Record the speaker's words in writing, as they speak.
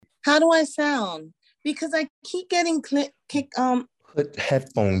How do I sound? Because I keep getting kicked. Put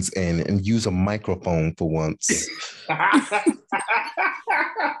headphones in and use a microphone for once. This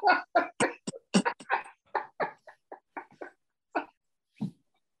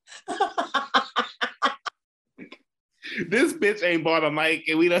bitch ain't bought a mic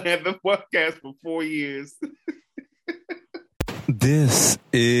and we don't have the podcast for 4 years. This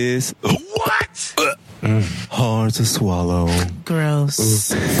is what? Hard to swallow.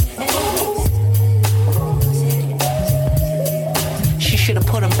 Gross. She should have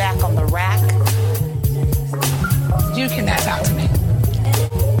put him back on the rack. You cannot talk to me.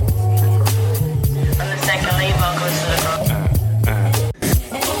 I'm the second lead vocalist of the group.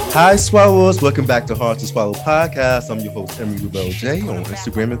 Hi, Swallows. Welcome back to Hard to Swallow podcast. I'm your host, Emery Rubel J, on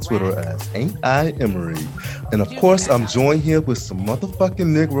Instagram and Twitter as Ain't I Emery. And of course, I'm joined here with some motherfucking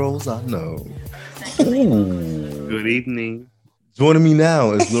Negroes I know. Ooh. Good evening. Joining me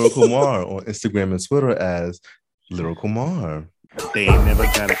now is Lyrical Mar on Instagram and Twitter as Lyrical Mar. They ain't never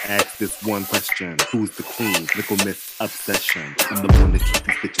gotta ask this one question. Who's the queen? Little Miss Obsession. I'm the one that keeps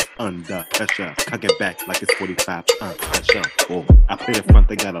these bitches under pressure. I get back like it's 45 pressure. Oh, I play the front,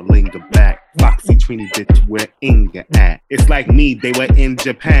 they gotta linger back. Foxy Trini bitch, where Inga at? It's like me, they were in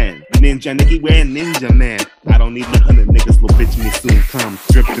Japan. Ninja Nikki, where Ninja Man? I don't need 100 niggas, little bitch, me soon come.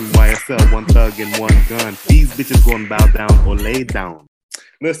 Stripped in YSL, one thug and one gun. These bitches gonna bow down or lay down.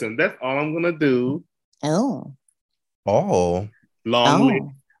 Listen, that's all I'm gonna do. Oh.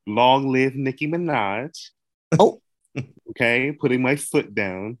 Long live Nicki Minaj. Oh. Okay, putting my foot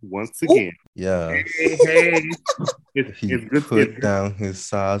down once again. Yeah. Hey. It's good. Put down his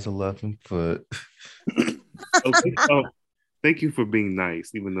size 11 foot. Okay, so thank you for being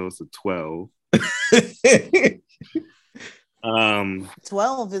nice, even though it's a 12.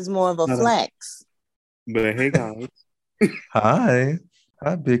 12 is more of a flex. But hey, guys. Hi,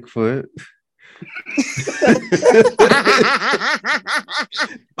 Bigfoot.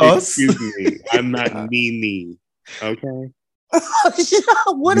 Excuse me, I'm not Nene. Okay. What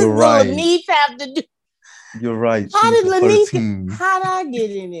does right. Lenise have to do? You're right. How did Lenise? How did I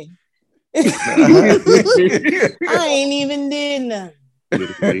get in it? I ain't even did nothing.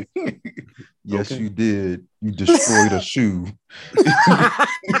 Literally. Yes, Okay. you did. You destroyed a shoe.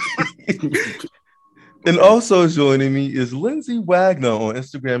 And also joining me is Lindsay Wagner on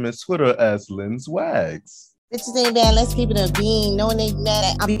Instagram and Twitter as Linz Wags. Bitches ain't bad, let's keep it a bean. No one ain't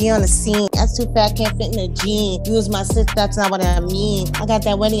mad, I'll be on the scene. That's too fat, can't fit in a jean. Use my sis, that's not what I mean. I got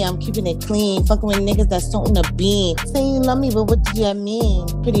that wedding, I'm keeping it clean. Fucking with niggas that's toting the bean. Say you love me, but what do you mean?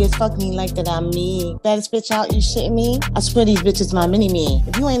 Pretty as fuck me like that I mean. Baddest bitch out, you shitting me? I swear these bitches my mini-me.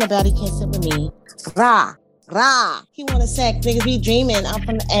 If you ain't about it, you can't sit with me. Rah. He wanna sex, niggas be dreaming. I'm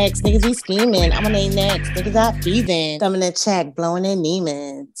from the X, niggas be scheming. I'm on they next, niggas out feeding. Thumbing that check, blowing their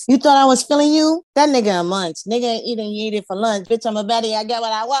Neiman's. You thought I was feeling you? That nigga a munch. Nigga ain't eating, you eat it for lunch. Bitch, I'm a baddie, I get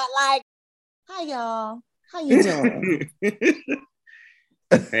what I want. Like, hi y'all, how you doing?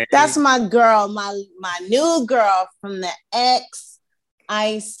 Hey. That's my girl, my new girl from the X,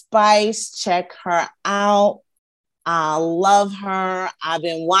 Ice Spice. Check her out. I love her. I've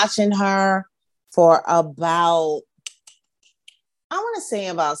been watching her for about, I want to say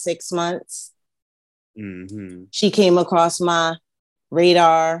about 6 months. Mm-hmm. She came across my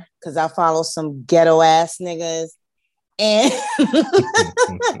radar because I follow some ghetto ass niggas. And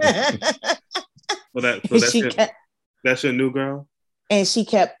that's your new girl? And she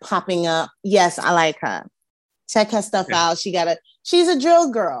kept popping up. Yes, I like her. Check her stuff out. She's a drill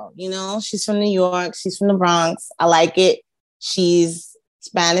girl, you know? She's from New York. She's from the Bronx. I like it. She's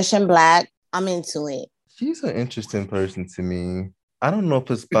Spanish and Black. I'm into it. She's an interesting person to me. I don't know if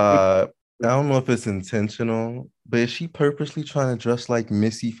it's intentional, but is she purposely trying to dress like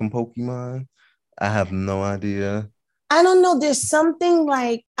Missy from Pokemon? I have no idea. I don't know. There's something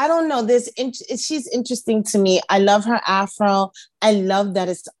like, I don't know. She's interesting to me. I love her afro. I love that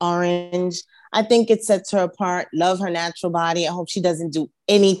it's orange. I think it sets her apart. Love her natural body. I hope she doesn't do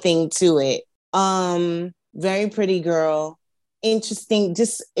anything to it. Very pretty girl. Interesting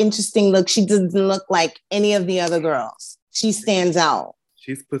look. She doesn't look like any of the other girls. She stands out.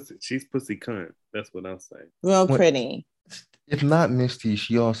 She's pussy cunt. That's what I'll say. Real pretty. If not Misty,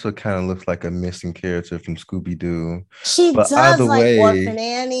 she also kind of looks like a missing character from Scooby-Doo. She but does, like Orphan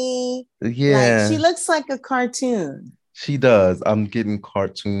Annie. Yeah. Like, she looks like a cartoon. She does. I'm getting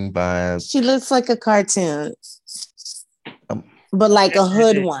cartoon vibes. She looks like a cartoon. But like a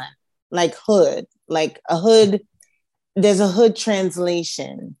hood one. Like hood. Like a hood. There's a hood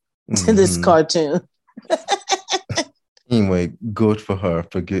translation to this cartoon. Anyway, good for her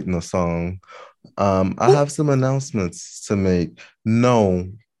for getting a song. I have some announcements to make.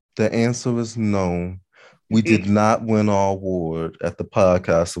 No, The answer is no. We did not win our award at the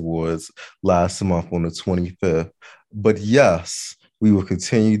Podcast Awards last month on the 25th. But yes, we will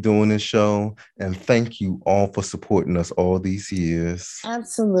continue doing this show. And thank you all for supporting us all these years.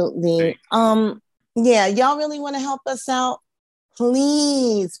 Absolutely. Yeah, y'all really want to help us out?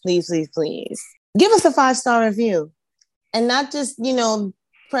 Please, please, please, please. Give us a 5-star review. And not just,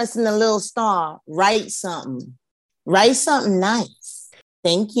 pressing a little star. Write something. Write something nice.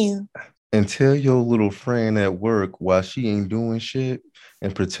 Thank you. And tell your little friend at work while she ain't doing shit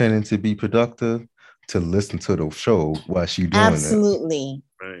and pretending to be productive to listen to the show while she doing Absolutely.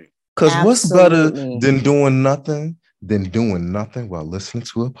 it. Right. Because what's better than doing nothing while listening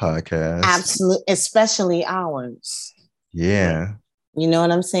to a podcast? Absolutely. Especially ours. Yeah. You know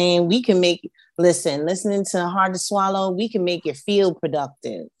what I'm saying? We can listening to Hard to Swallow, we can make it feel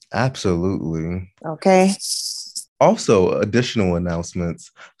productive. Absolutely. Okay. Also, additional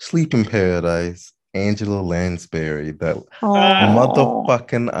announcements. Sleep in Paradise, Angela Lansbury, that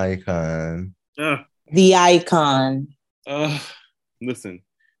motherfucking icon. The icon. Listen,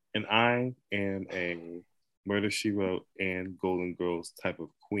 and I am a Murder, She Wrote and Golden Girls type of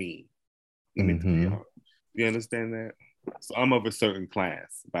queen. Let me tell y'all. You understand that? So I'm of a certain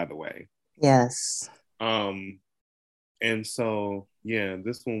class, by the way. Yes. And so, yeah,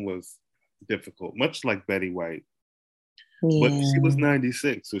 this one was difficult, much like Betty White. Yeah. But she was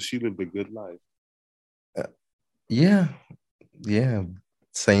 96, so she lived a good life. Yeah.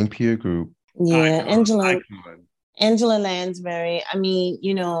 Same peer group. Yeah, Angela Lansbury. I mean,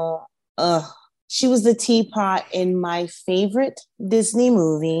 she was the teapot in my favorite Disney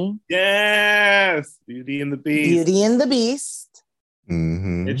movie. Yes, Beauty and the Beast. Beauty and the Beast.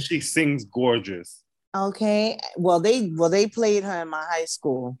 Mm-hmm. And she sings gorgeous. Okay. Well, they played her in my high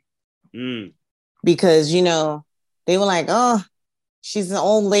school. Because, they were like, oh, she's an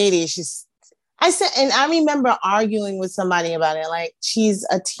old lady. And I remember arguing with somebody about it. Like, she's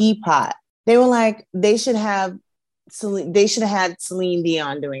a teapot. They were like, they should have had Celine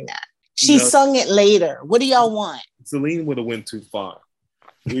Dion doing that. She sung it later. What do y'all want? Celine would have went too far.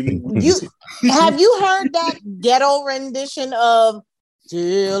 Have you heard that ghetto rendition of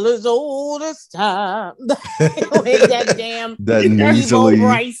 "Till as Old as Time"? With that damn Evo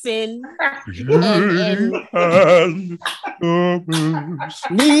Bryson and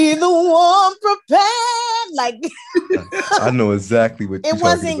neither one prepared. Like, I know exactly what you're talking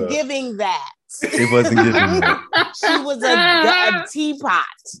about. It wasn't giving that. It wasn't giving that. She was a teapot.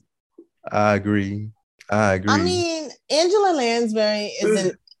 I agree. I mean, Angela Lansbury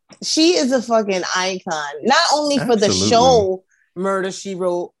is a fucking icon. Not only for the show Murder, She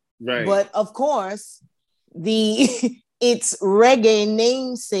Wrote, right, but of course its reggae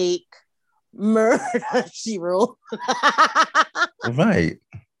namesake Murder, She Wrote. Right.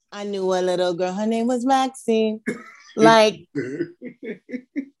 I knew a little girl. Her name was Maxine. Like.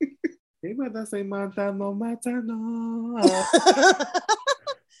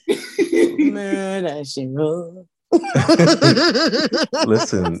 Murder, She Wrote.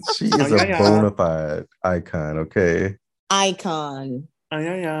 Listen, she is a bona fide icon, okay? Icon.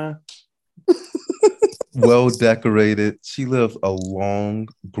 Well decorated. She lived a long,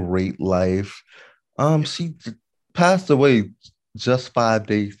 great life. She passed away just 5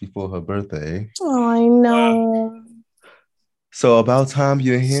 days before her birthday. Oh, I know. So about time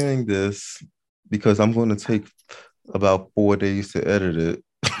you're hearing this, because I'm going to take about 4 days to edit it.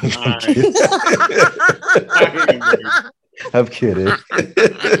 I'm kidding.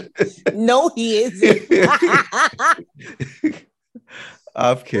 No, he isn't.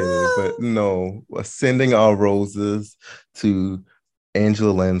 I'm kidding, but no. Sending our roses to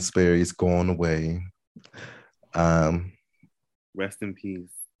Angela Lansbury's gone away. Rest in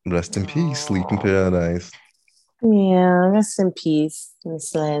peace. Rest in peace. Sleep in paradise. Yeah, rest in peace,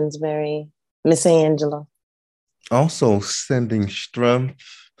 Miss Lansbury, Miss Angela. Also sending strength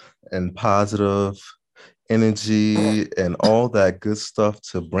and positive energy and all that good stuff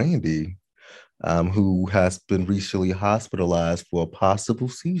to Brandy, who has been recently hospitalized for a possible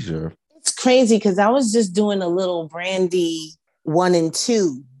seizure. It's crazy because I was just doing a little Brandy 1 and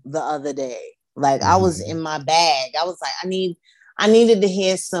 2 the other day. Like, I was in my bag. I was like, I needed to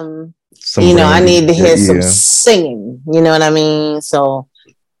hear some Brandy, I needed to hear some singing. You know what I mean? So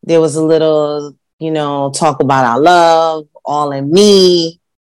there was a little, talk about our love, all in me.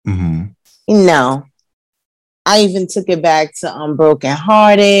 Mm-hmm. I even took it back to Broken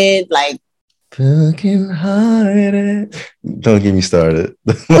Hearted, like Broken Hearted. Don't get me started.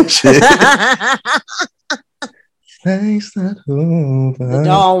 Shit. The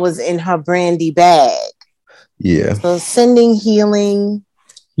doll was in her Brandy bag. Yeah. So sending healing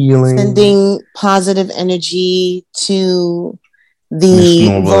healing. Sending positive energy to the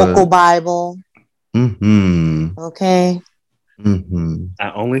National vocal Bible. Mm-hmm. Okay. Mm-hmm.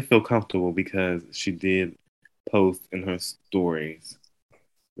 I only feel comfortable because she did post in her stories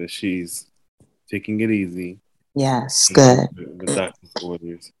that she's taking it easy. Yes, good. The doctor's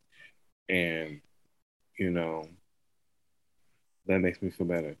orders. And, you know, that makes me feel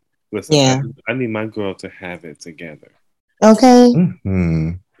better. Listen, Yeah. I need my girl to have it together. Okay.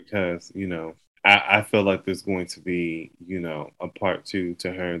 Mm-hmm. Because, you know, I feel like there's going to be, you know, a part 2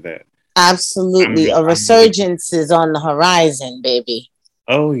 to her that. Absolutely. A resurgence is on the horizon, baby.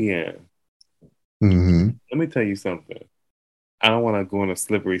 Oh, yeah. Mm-hmm. Let me tell you something. I don't want to go on a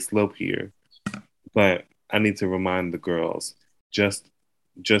slippery slope here, but I need to remind the girls just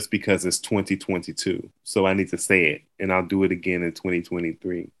because it's 2022. So I need to say it, and I'll do it again in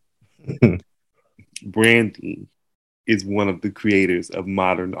 2023. Brandy is one of the creators of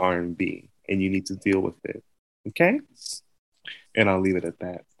modern R&B, and you need to deal with it. Okay? And I'll leave it at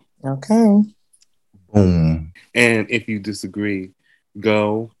that. Okay. Boom. And if you disagree,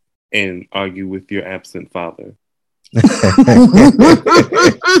 go and argue with your absent father.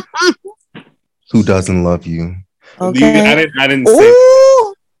 Who doesn't love you? Okay. I didn't say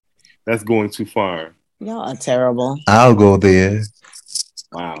that. That's going too far. Y'all are terrible. I'll go there.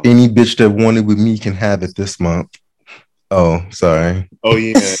 Wow. Any bitch that wanted with me can have it this month. Oh, sorry. Oh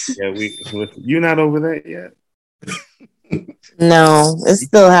yeah. You're not over that yet? No, it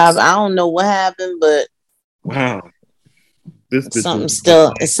still have. I don't know what happened, but wow. This something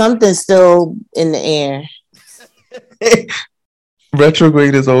still in the air.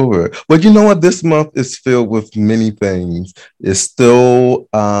 Retrograde is over. But you know what? This month is filled with many things. It's still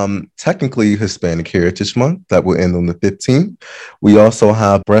technically Hispanic Heritage Month that will end on the 15th. We also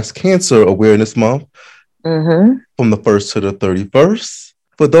have Breast Cancer Awareness Month from the 1st to the 31st.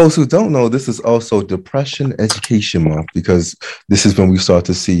 For those who don't know, this is also Depression Education Month because this is when we start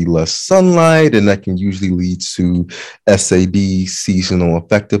to see less sunlight, and that can usually lead to SAD, seasonal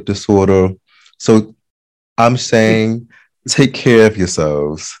affective disorder. So I'm saying take care of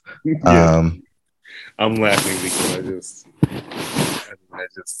yourselves. Yeah. I'm laughing because I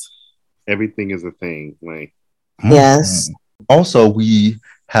just everything is a thing. Like yes. Also, we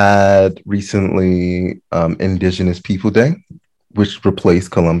had recently Indigenous People Day, which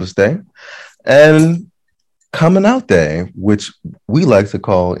replaced Columbus Day, and Coming Out Day, which we like to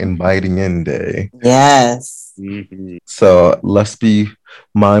call Inviting In Day. Yes. Mm-hmm. So let's be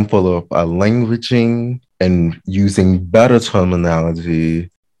mindful of our languaging and using better terminology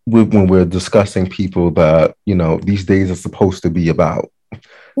when we're discussing people that, you know, these days are supposed to be about.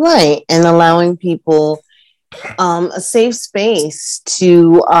 Right. And allowing people a safe space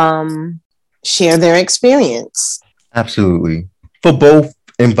to share their experience. Absolutely. For both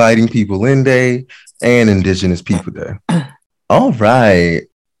Inviting People In Day and Indigenous People Day. All right.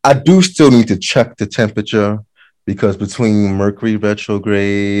 I do still need to check the temperature because between Mercury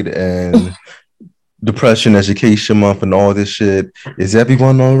retrograde and Depression Education Month and all this shit, is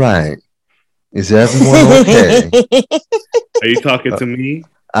everyone all right? Is everyone okay? Are you talking to me?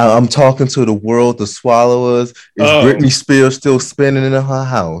 I'm talking to the world, the swallowers. Is Britney Spears still spinning in her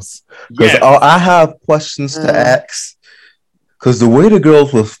house? Because I have questions to ask. Because the way the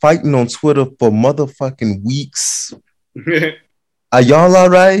girls were fighting on Twitter for motherfucking weeks. Are y'all all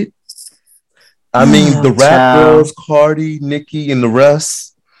right? I mean, the rap girls, Cardi, Nicki, and the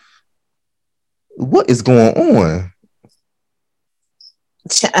rest. What is going on?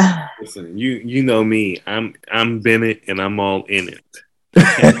 Listen, you know me. I'm Bennett, and I'm all in it.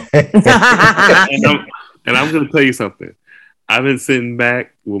 and I'm going to tell you something. I've been sitting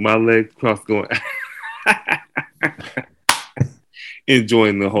back with my legs crossed, going,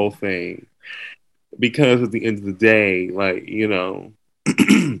 enjoying the whole thing. Because at the end of the day, like, you know,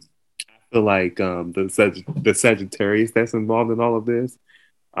 I feel like the Sagittarius that's involved in all of this,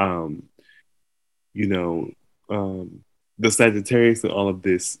 you know, the Sagittarius and all of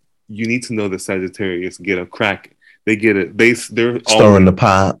this, you need to know the Sagittarius get a crack. They get it. They're stirring the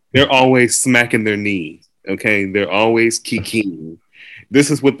pot. They're always smacking their knee. Okay, they're always kikiing. This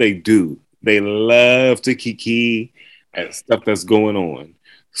is what they do. They love to kiki at stuff that's going on.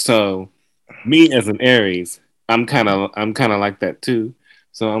 So, me as an Aries, I'm kind of like that too.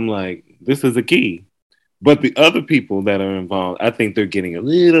 So I'm like, this is a key. But the other people that are involved, I think they're getting a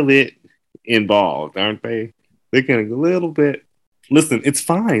little bit involved, aren't they? They're getting a little bit. Listen, it's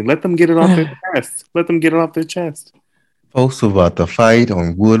fine. Let them get it off their chest. Let them get it off their chest. Posts about the fight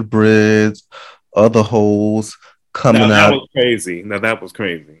on Woodbridge, other holes coming out. That was crazy. That was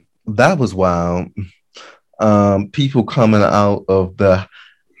crazy. That was wild. People coming out of the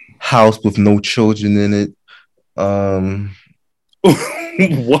house with no children in it.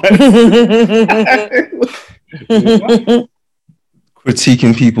 What? What?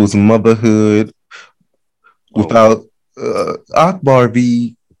 Critiquing people's motherhood without Akbar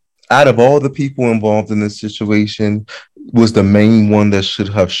B. Out of all the people involved in this situation, was the main one that should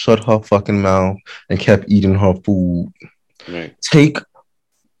have shut her fucking mouth and kept eating her food. Right. Take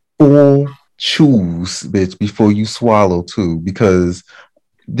full chews, bitch, before you swallow too, because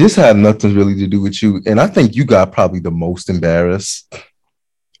this had nothing really to do with you. And I think you got probably the most embarrassed.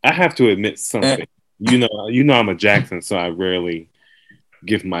 I have to admit something. You know I'm a Jackson, so I rarely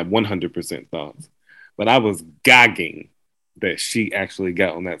give my 100% thoughts. But I was gagging that she actually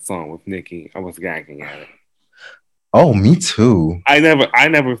got on that song with Nicki. I was gagging at it. Oh, me too. I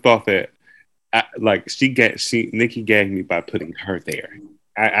never thought that. Nicki gagged me by putting her there.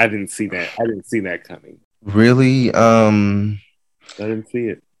 I didn't see that. I didn't see that coming. Really? I didn't see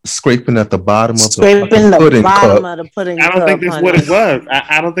it. Scraping at the bottom of Scraping the the pudding bottom cup. of the pudding I don't cup, think that's honey. what it was.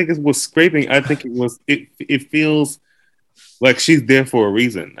 I don't think it was scraping. I think it was. It feels like she's there for a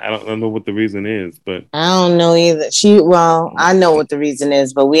reason. I don't know what the reason is, but I don't know either. I know what the reason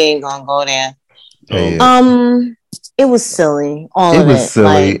is, but we ain't gonna go there. Yeah. It was silly. All It of was it.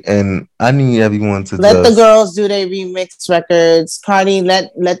 silly, Like, and I need everyone to let the just girls do their remix records. Cardi,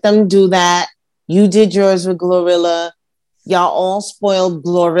 let them do that. You did yours with Glorilla. Y'all all spoiled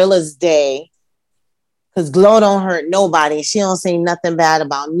Glorilla's day. Because Glo don't hurt nobody. She don't say nothing bad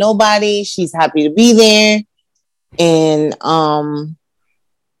about nobody. She's happy to be there. And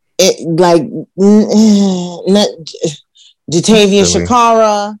it like Jatavia Silly.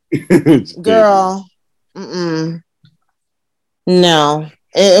 Shakara, girl. No.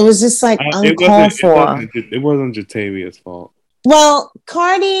 It was just like uncalled for. It wasn't Jatavia's fault. Well,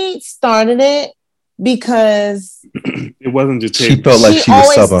 Cardi started it because It wasn't Jatavia. she felt like She she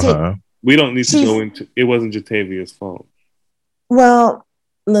was always subbing take- her. We don't need to go into. It wasn't Jatavia's fault. well,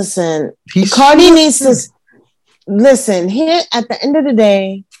 listen, He Cardi needs to listen here at the end of the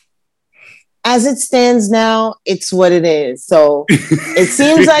day. As it stands now, it's what it is. So it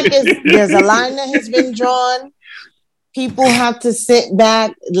seems like there's a line that has been drawn. People have to sit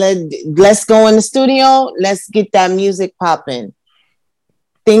back. Let's go in the studio. Let's get that music popping.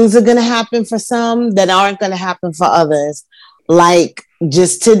 Things are gonna happen for some that aren't gonna happen for others. Like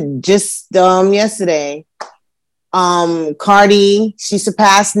just yesterday, Cardi, she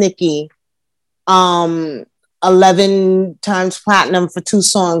surpassed Nicki. 11 times platinum for 2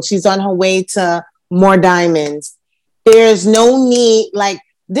 songs. She's on her way to more diamonds. There's no need, like,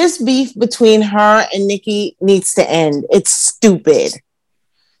 this beef between her and Nicki needs to end. It's stupid.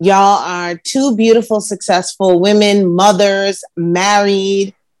 Y'all are 2 beautiful, successful women, mothers,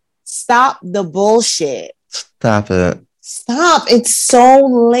 married. Stop the bullshit. Stop it. Stop. It's so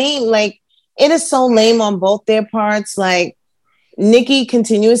lame. Like, it is so lame on both their parts. Like, Nicki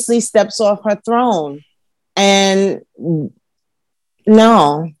continuously steps off her throne. And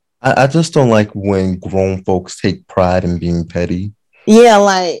no. I just don't like when grown folks take pride in being petty. Yeah,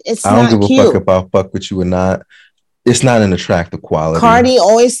 like, it's I don't not give cute. a fuck if I fuck with you or not. It's not an attractive quality. Cardi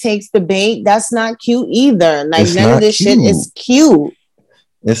always takes the bait. That's not cute either. Like, It's none of not this shit cute. is cute.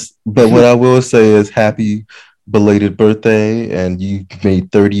 But what I will say is happy belated birthday, and you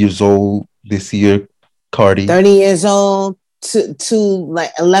made 30 years old this year, Cardi. 30 years old, to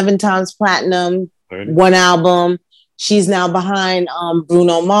like 11 times platinum, 30. 1 album. She's now behind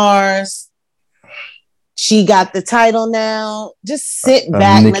Bruno Mars. She got the title now. Just sit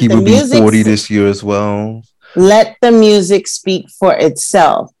back. Nicki Let the will be music 40 this year as well. let the music speak for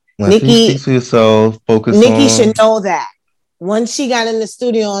itself. Let Nicki- you speak for yourself. Focus Nicki on. should know that. Once she got in the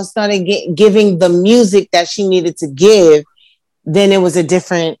studio and started giving the music that she needed to give, then it was a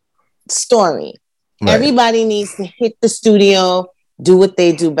different story. Right. Everybody needs to hit the studio, do what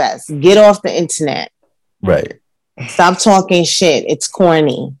they do best. Get off the internet. Right. Stop talking shit. It's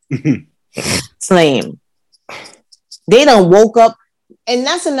corny. It's lame. They done woke up. And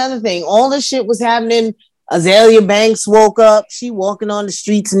that's another thing. All this shit was happening. Azalea Banks woke up. She walking on the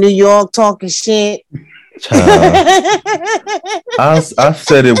streets of New York talking shit. Child. I've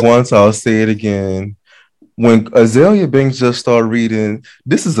said it once. I'll say it again. When Azalea Banks just started reading,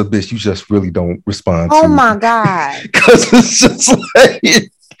 this is a bitch you just really don't respond to. Oh my God. Because it's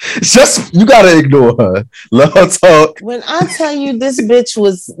just you gotta ignore her. Let her talk. When I tell you this bitch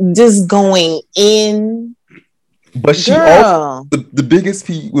was just going in, But she also, girl. the biggest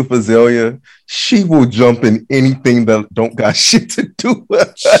peak with Azalea, she will jump in anything that don't got shit to do with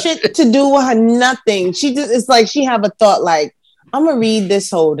her. Shit to do with her, nothing. She just, it's like she have a thought like, I'm gonna read this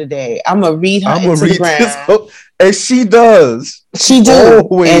whole today. I'm gonna read her I'm gonna read Instagram. this. And she does. She do.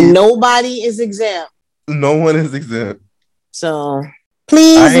 Always. And nobody is exempt. No one is exempt. So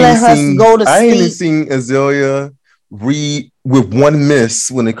please let us go to I ain't sleep. seen Azalea read with one miss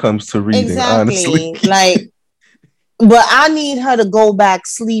when it comes to reading, honestly. Like, but I need her to go back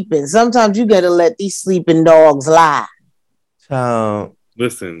sleeping. Sometimes you gotta let these sleeping dogs lie. Child.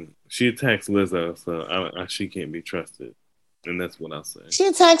 Listen, she attacks Lizzo, so she can't be trusted. And that's what I'll say. She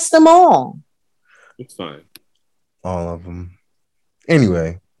attacks them all. It's fine. All of them.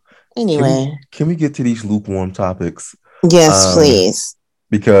 Anyway. Can we get to these lukewarm topics? Yes, please.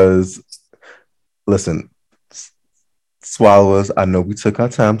 Because, listen, Swallowers, I know we took our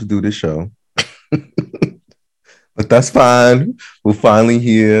time to do this show. But that's fine. We're finally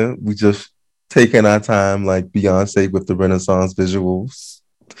here. We just taking our time like Beyonce with the Renaissance visuals.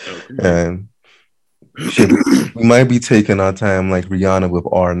 And we might be taking our time like Rihanna with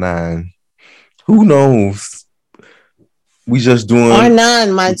R9. Who knows? We just doing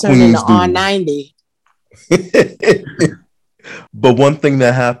R9 might turn into R90. But one thing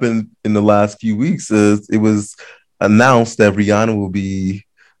that happened in the last few weeks is it was announced that Rihanna will be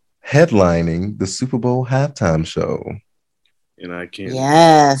headlining the Super Bowl halftime show. And I can't.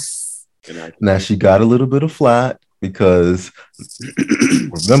 Yes. Now she got a little bit of flack because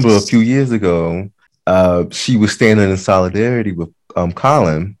remember a few years ago, she was standing in solidarity with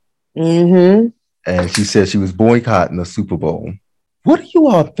Colin. Mm-hmm. And she said she was boycotting the Super Bowl. What do you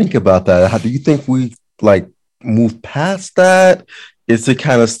all think about that? How do you think we like move past that? Is it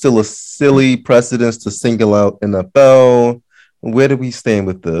kind of still a silly precedence to single out NFL? Where do we stand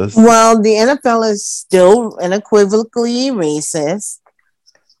with this? Well, the NFL is still unequivocally racist.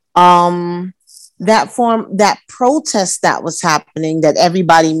 That protest that was happening that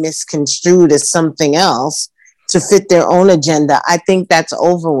everybody misconstrued as something else to fit their own agenda, I think that's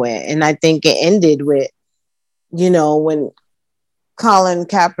over with. And I think it ended with, when Colin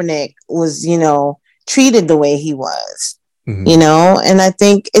Kaepernick was, treated the way he was, and I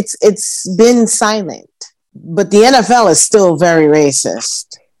think it's been silent. But the NFL is still very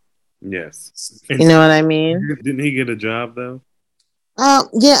racist. Yes. You know what I mean? Didn't he get a job, though?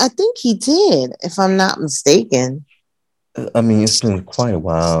 Yeah, I think he did, if I'm not mistaken. I mean, it's been quite a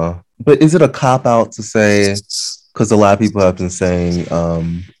while. But is it a cop-out to say, because a lot of people have been saying,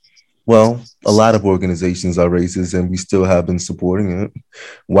 well, a lot of organizations are racist and we still have been supporting it.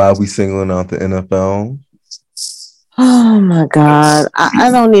 Why are we singling out the NFL? Oh my God.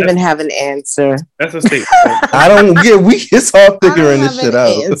 I don't even have an answer. That's a statement. It's all figuring this shit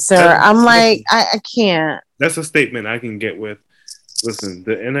out. Answer. I'm like, I can't. That's a statement I can get with. Listen,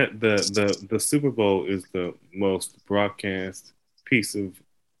 the Super Bowl is the most broadcast piece of,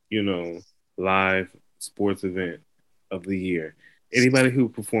 live sports event of the year. Anybody who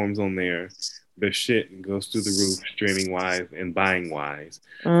performs on there, their shit goes through the roof, streaming wise and buying wise.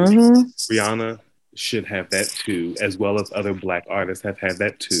 Mm-hmm. Rihanna should have that too, as well as other Black artists have had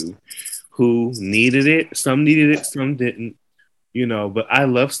that too, who needed it. Some needed it, some didn't. But I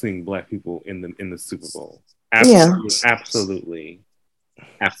love seeing Black people in the Super Bowl. Absolutely.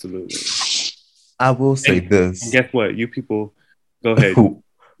 I will say this. And guess what? You people, go ahead.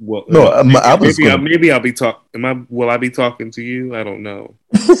 Well, no, maybe I'll be talking. Will I be talking to you? I don't know.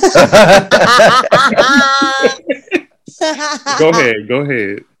 Go ahead.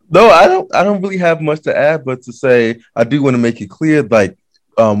 No, I don't really have much to add, but to say I do want to make it clear, like,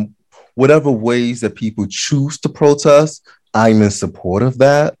 whatever ways that people choose to protest, I'm in support of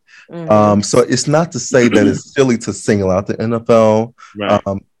that. Mm-hmm. So it's not to say that it's silly to single out the NFL, right.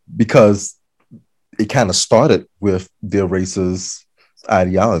 Because it kind of started with their racist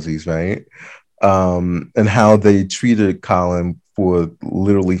ideologies, right? And how they treated Colin for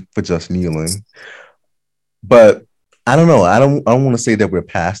just kneeling. But I don't know. I don't want to say that we're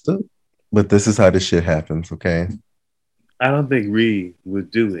past it, but this is how this shit happens, okay? I don't think Reed would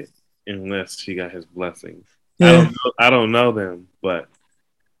do it unless she got his blessings. Yeah. I don't know them, but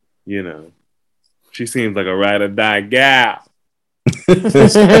she seems like a ride or die gal.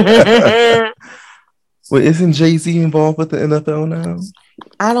 Well, isn't Jay-Z involved with the NFL now?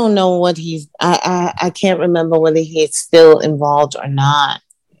 I don't know what he's. I can't remember whether he's still involved or not.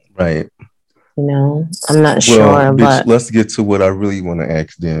 Right. I'm not sure. But let's get to what I really want to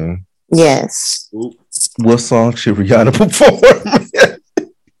ask then. Yes. What song should Rihanna perform?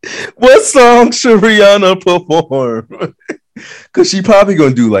 What song should Rihanna perform? Because she's probably going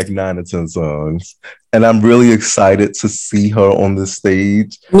to do like 9 or 10 songs. And I'm really excited to see her on the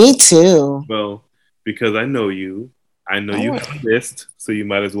stage. Me too. Well, because I know you have a list, so you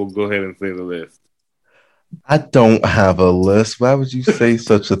might as well go ahead and say the list. I don't have a list. Why would you say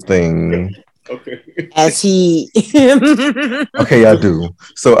such a thing? Okay. as he. Okay, I do.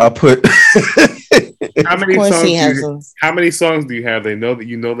 So I put. How many Of course songs? he has them. How many songs do you have? They know that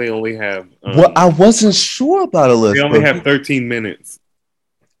they only have. Well, I wasn't sure about a list. They only but- have 13 minutes.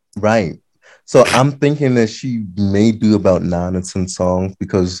 Right. So I'm thinking that she may do about 9 or 10 songs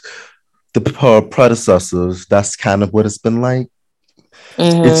because her predecessors, that's kind of what it's been like.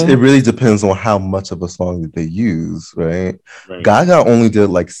 It really depends on how much of a song that they use, right? Right. Gaga only did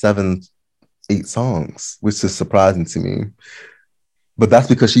like 7, 8 songs, which is surprising to me. But that's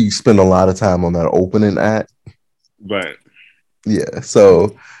because she spent a lot of time on that opening act. Right. Yeah.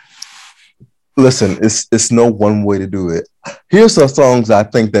 So listen, it's no one way to do it. Here's some songs I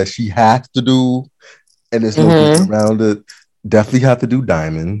think that she has to do, and there's no getting around it. Definitely have to do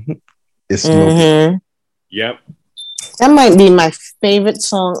Diamond. It's no. Yep. That might be my favorite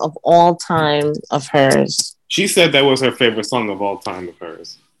song of all time of hers. She said that was her favorite song of all time of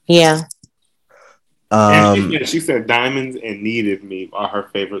hers. Yeah. And she said Diamonds and Needed Me are her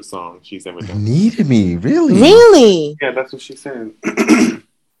favorite songs she's ever done. Needed Me, really? Really? Yeah, that's what she said.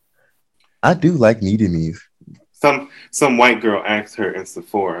 I do like Needed Me. Some white girl asked her in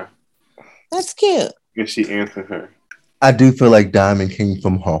Sephora. That's cute. And she answered her. I do feel like Diamond came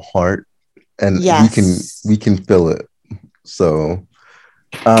from her heart, and we can feel it. So,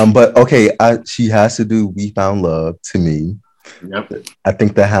 but okay, she has to do We Found Love to me. Yep. I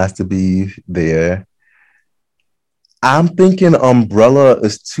think that has to be there. I'm thinking Umbrella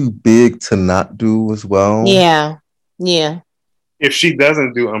is too big to not do as well. Yeah. Yeah. If she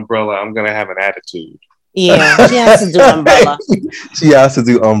doesn't do Umbrella, I'm gonna have an attitude. Yeah. She has to do Umbrella. She has to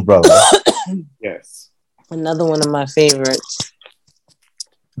do Umbrella. Yes. Another one of my favorites.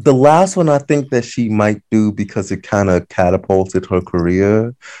 The last one I think that she might do because it kind of catapulted her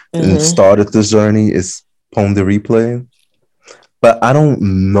career and started the journey is Pon de Replay. But I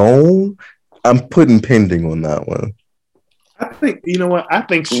don't know. I'm putting pending on that one. I think, you know what? I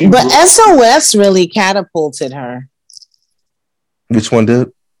think she. But SOS really catapulted her. Which one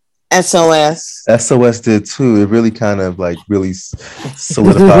did? SOS. SOS did too. It really kind of like really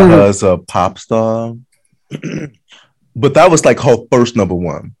solidified her as a pop star. But that was like her first number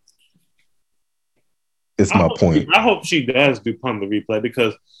one. It's my point. I hope she does do Pon de Replay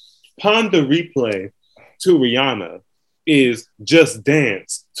because Pon de Replay to Rihanna is Just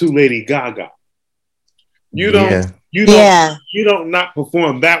Dance to Lady Gaga. You don't not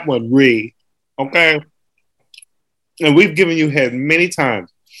perform that one, Ree. Okay? And we've given you head many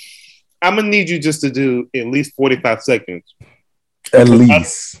times. I'm gonna need you just to do at least 45 seconds. At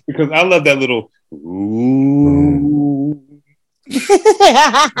least. Because I love that little ooh.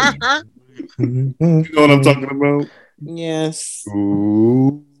 You know what I'm talking about? Yes.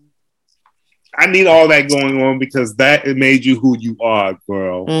 Ooh. I need all that going on because that made you who you are,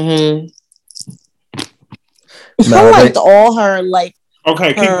 girl. I liked all her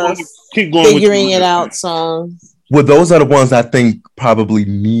okay, keep going figuring it out songs. Well, those are the ones I think probably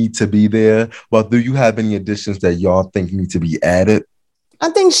need to be there. But do you have any additions that y'all think need to be added?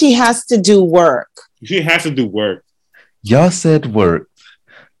 I think she has to do Work. She has to do Work. Y'all said Work.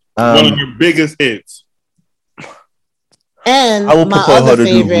 One of her biggest hits. And I would prefer her to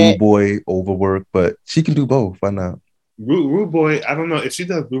favorite, do Rude Boy over Work, but she can do both. Why not? Rude Boy, I don't know. If she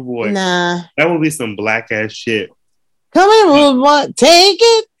does Rude Boy, nah. That would be some black ass shit. Come in, Rude Boy. Take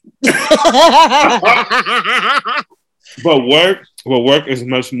it. But Work is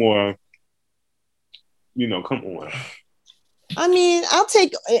much more, come on. I mean, I'll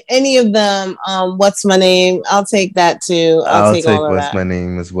take any of them. What's My Name? I'll take that too. I'll take all of What's that. My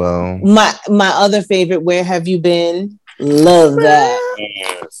Name as well. My other favorite, Where Have You Been? Love that.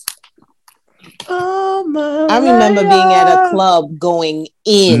 Yes. I remember being at a club going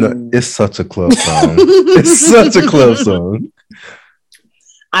in. No, it's such a club song. It's such a club song.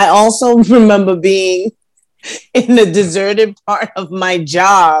 I also remember being in the deserted part of my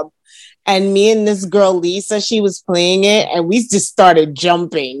job, and me and this girl Lisa, she was playing it, and we just started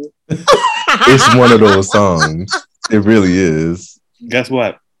jumping. It's one of those songs. It really is. Guess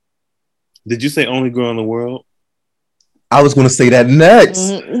what? Did you say Only Girl in the World? I was going to say that next.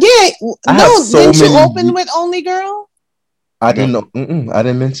 Yeah. Didn't you open with Only Girl? I didn't know. I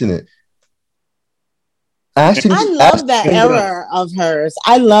didn't mention it. Actually, I love that era of hers.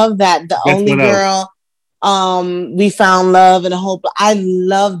 I love that. The Only Girl, We Found Love and a whole. I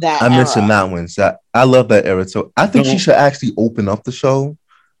love that. I mentioned that one. So I love that era. So I think she should actually open up the show.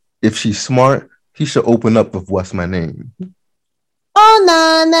 If she's smart, he should open up with What's My Name. Oh,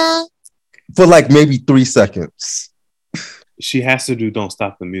 Nana. For like maybe 3 seconds. She has to do Don't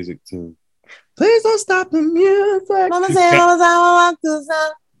Stop the Music too. Please don't stop the music. Mama say,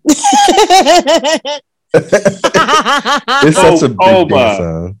 It's such a big dance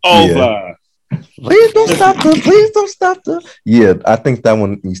song. Over. Please don't stop the. Please don't stop the. Yeah, I think that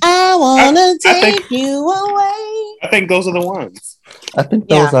one needs to. I wanna I take think- you away. I think those are the ones. I think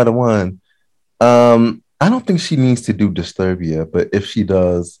those are the one. I don't think she needs to do Disturbia, but if she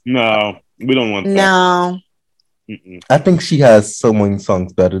does, No, we don't want that. No. Mm-mm. I think she has so many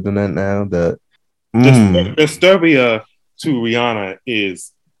songs better than that now. That Disturbia to Rihanna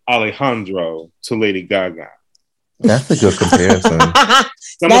is Alejandro to Lady Gaga. that's a good comparison.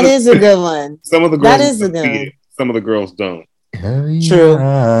 That is a good one. Some of the girls That is a see good it. Some of the girls don't. True.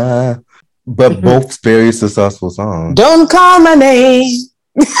 But both very successful songs. Don't call my name.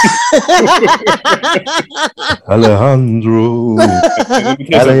 Alejandro. Let me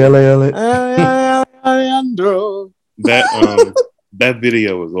tell you something. Alejandro. That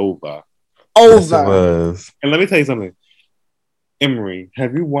video is over. Yes, it Over. was. And let me tell you something. Emery,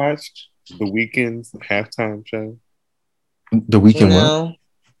 have you watched The Weeknd's halftime show? The Weeknd one. No.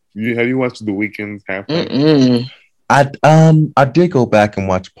 Have you watched The Weeknd's halftime? Mm-mm. I did go back and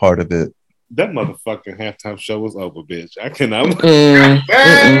watch part of it. That motherfucking halftime show was over, bitch. I cannot.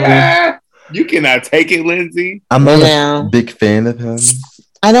 You cannot take it, Lindsay. I'm not No. a big fan of him.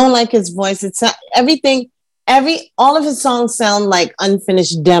 I don't like his voice. It's not, all of his songs sound like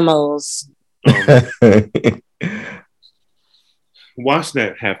unfinished demos. Watch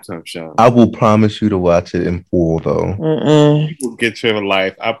that halftime show. I will promise you to watch it in full, though. Mm-mm. You will get your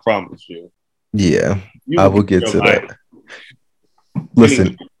life. I promise you. Yeah, You I will get your to life. that.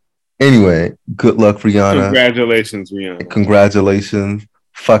 Listen, anyway, good luck, Rihanna. Congratulations, Rihanna. Congratulations.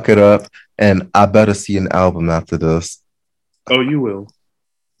 Fuck it up. And I better see an album after this. Oh, you will.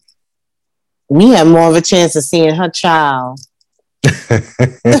 We have more of a chance of seeing her child. I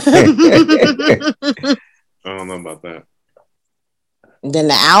don't know about that. Then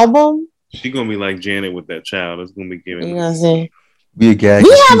the album? She gonna be like Janet with that child. It's gonna be You giving. know what I'm saying? Be a gag.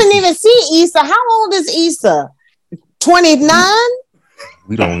 We haven't even seen Issa. How old is Issa? 29?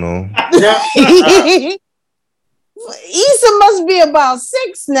 We don't know. Issa must be about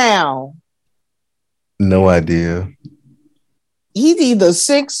 6 now. No idea. He's either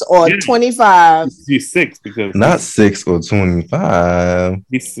 6 or Yeah. 25. She's 6 because Not 6 or 25.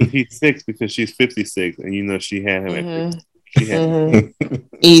 he's 6 because she's 56, and you know she had him. Mhm. She had him.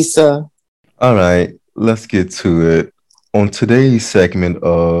 Issa. All right, let's get to it. On today's segment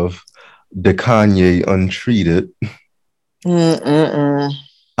of the Kanye Untreated, Mm-mm-mm.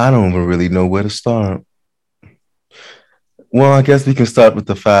 I don't even really know where to start. Well, I guess we can start with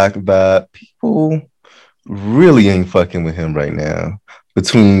the fact that people really ain't fucking with him right now.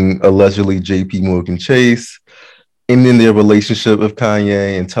 Between allegedly JP Morgan Chase ending their relationship with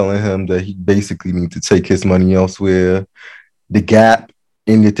Kanye and telling him that he basically needs to take his money elsewhere. The Gap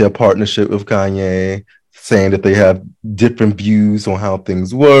ended their partnership with Kanye, saying that they have different views on how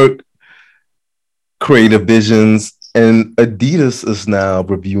things work, creative visions, and Adidas is now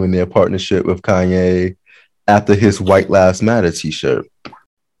reviewing their partnership with Kanye after his White Lives Matter t-shirt.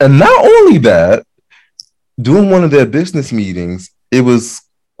 And not only that, during one of their business meetings, it was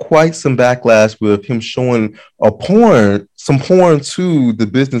quite some backlash with him showing some porn to the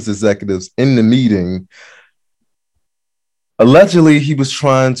business executives in the meeting. Allegedly, he was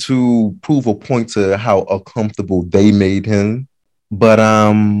trying to prove a point to how uncomfortable they made him. But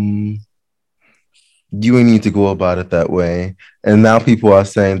you ain't need to go about it that way. And now people are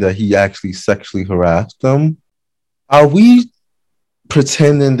saying that he actually sexually harassed them. Are we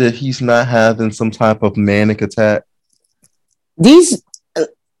pretending that he's not having some type of manic attack? These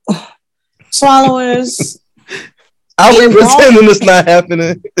swallowers Are we In pretending it's not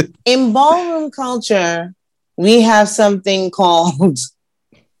happening? in ballroom culture, we have something called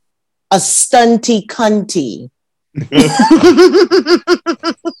a stunty cunty.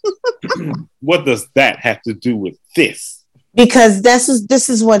 What does that have to do with this? Because this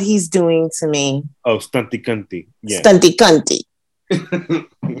is what he's doing to me. Oh, stunty cunty. Yeah. Stunty cunty.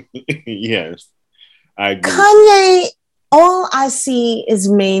 Yes. I agree. Kanye, all I see is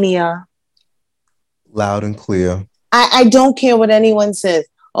mania. Loud and clear. I don't care what anyone says.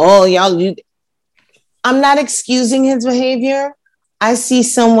 Oh, I'm not excusing his behavior. I see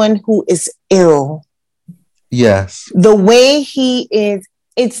someone who is ill. Yes. The way he is,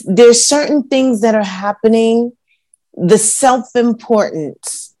 there's certain things that are happening. The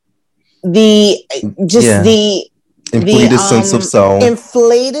self-importance, the Inflated sense of self.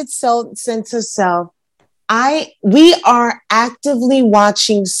 inflated sense of self. We are actively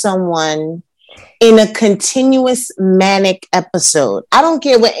watching someone in a continuous manic episode. I don't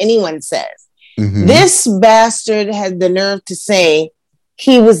care what anyone says. Mhm. This bastard had the nerve to say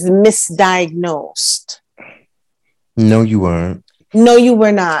he was misdiagnosed. No, you weren't. No, you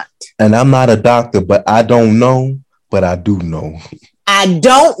were not. And I'm not a doctor, but I don't know, but I do know. I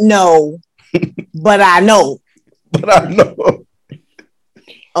don't know, but I know. But I know.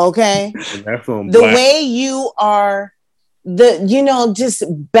 Okay? And that's on The Black. way you are, just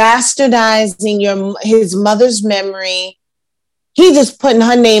bastardizing his mother's memory. He just putting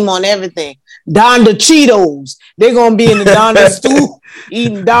her name on everything. Donda Cheetos. They're going to be in the Donda stew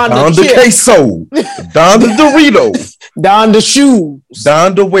eating Donda chips. Queso. Donda Dorito. Donda shoes.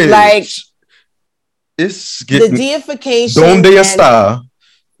 Donda wedge. Like, it's getting... The deification. Donde está?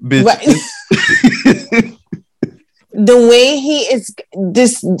 Bitch. Right. The way he is,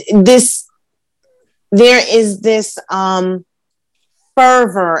 there is this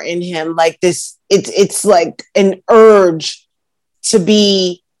fervor in him, like this, it's like an urge to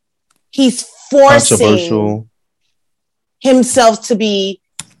be, he's forcing himself to be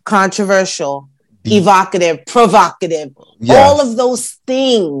controversial, evocative, provocative, all of those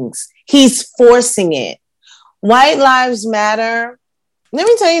things. He's forcing it. White Lives Matter. Let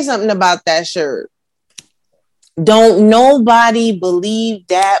me tell you something about that shirt. Don't nobody believe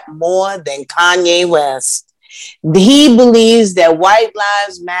that more than Kanye West. He believes that white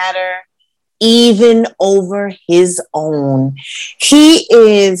lives matter even over his own. He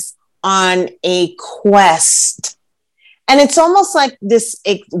is on a quest. And it's almost like this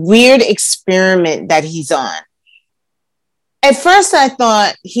weird experiment that he's on. At first, I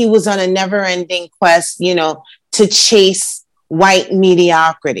thought he was on a never-ending quest, to chase white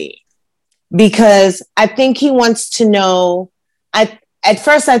mediocrity. Because I think he wants to know, at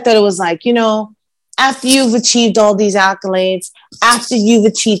first I thought it was like, after you've achieved all these accolades, after you've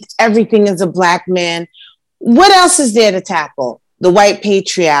achieved everything as a Black man, what else is there to tackle? The white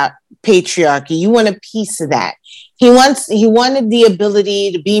patriarchy. You want a piece of that. He wanted the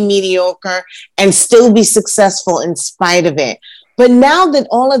ability to be mediocre and still be successful in spite of it. But now that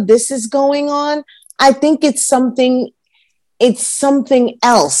all of this is going on, I think it's something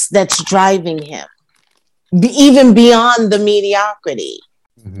else that's driving him, even beyond the mediocrity.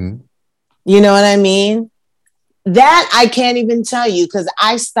 Mm-hmm. You know what I mean? That I can't even tell you because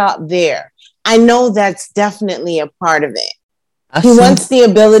I stopped there. I know that's definitely a part of it. He wants the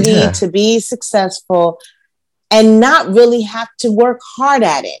ability to be successful and not really have to work hard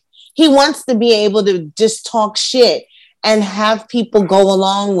at it. He wants to be able to just talk shit and have people go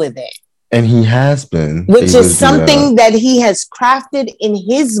along with it. And he has been. Which is something that he has crafted in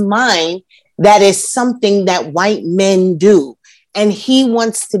his mind that is something that white men do. And he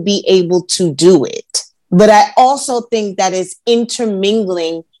wants to be able to do it. But I also think that is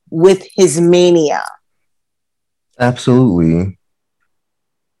intermingling with his mania. Absolutely.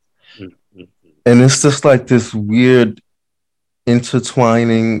 And it's just like this weird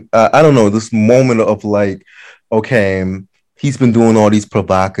intertwining, I don't know, this moment of like, okay, he's been doing all these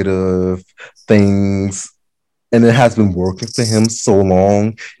provocative things and it has been working for him so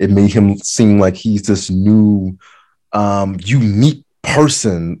long. It made him seem like he's this new, unique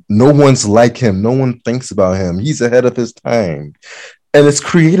person. No one's like him. No one thinks about him. He's ahead of his time. And it's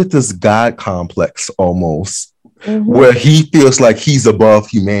created this God complex almost, where he feels like he's above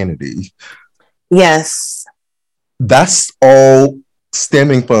humanity. Yes. That's all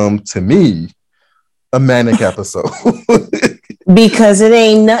stemming from, to me, a manic episode. Because it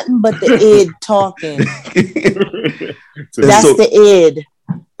ain't nothing but the id talking. That's the id.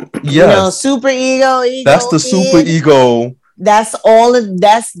 Yeah. Super ego. That's the super ego. That's all of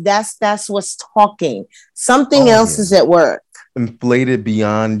that's what's talking. Something else is at work. Inflated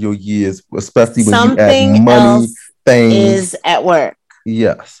beyond your years, especially when you add money, things is at work.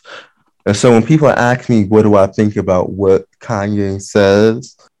 Yes. And so when people ask me, what do I think about what Kanye said,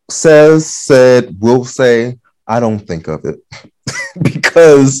 will say, I don't think of it.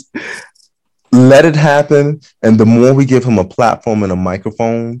 Because let it happen. And the more we give him a platform and a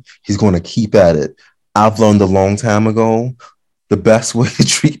microphone, he's going to keep at it. I've learned a long time ago, the best way to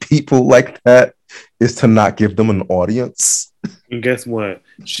treat people like that is to not give them an audience. And guess what?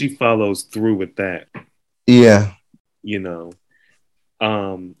 She follows through with that. Yeah.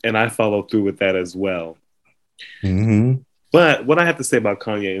 And I follow through with that as well. Mm-hmm. But what I have to say about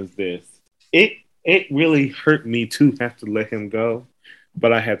Kanye is this. It really hurt me to have to let him go,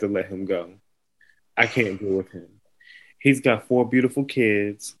 but I had to let him go. I can't deal with him. He's got 4 beautiful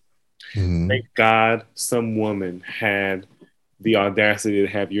kids. Mm-hmm. Thank God some woman had the audacity to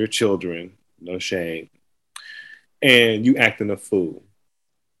have your children, no shame, and you acting a fool.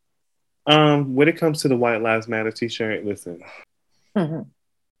 When it comes to the White Lives Matter t-shirt, listen. Mm-hmm.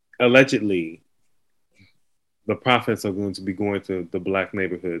 Allegedly, the profits are going to be going to the black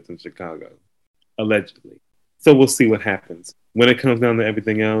neighborhoods in Chicago, allegedly. So we'll see what happens. When it comes down to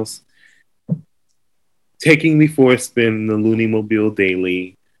everything else, taking me for a spin in the Looney Mobile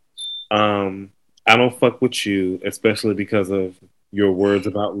daily. I don't fuck with you, especially because of your words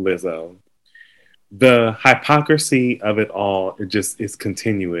about Lizzo. The hypocrisy of it all, it just is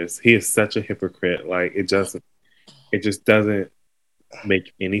continuous. He is such a hypocrite. Like it just doesn't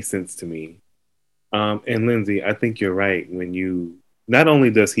make any sense to me. And Lindsay, I think you're right when you not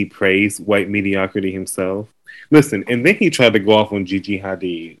only does he praise white mediocrity himself, listen, and then he tried to go off on Gigi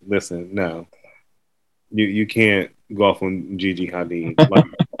Hadid. Listen, no. You can't go off on Gigi Hadid. Like,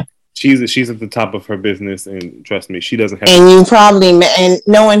 she's at the top of her business, and trust me, she doesn't have. And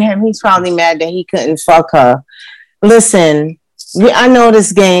knowing him, he's probably mad that he couldn't fuck her. Listen, I know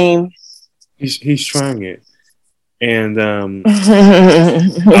this game. He's trying it, and I'll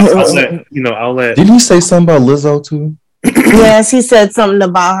let. Did he say something about Lizzo too? Yes, he said something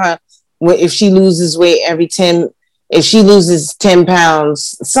about her. If she loses weight if she loses 10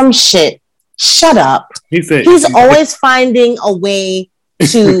 pounds, some shit. Shut up. He's always finding a way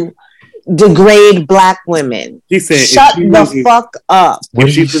to degrade black women. He said, shut the fuck up.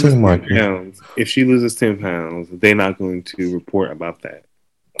 If she loses 10 pounds, they're not going to report about that.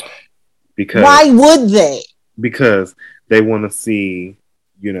 Because why would they? Because they want to see,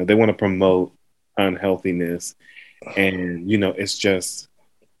 they want to promote unhealthiness. And,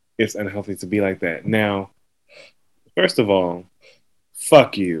 it's unhealthy to be like that. Now, first of all,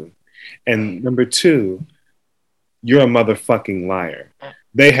 fuck you. And number two, you're a motherfucking liar.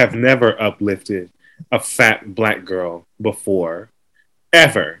 They have never uplifted a fat black girl before,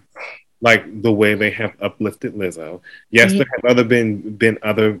 ever, like the way they have uplifted Lizzo. Yes, there have been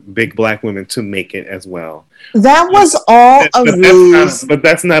other big black women to make it as well. That was all a ruse. But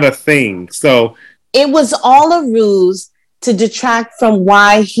that's not a thing. So it was all a ruse to detract from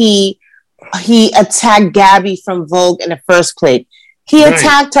why he attacked Gabby from Vogue in the first place. He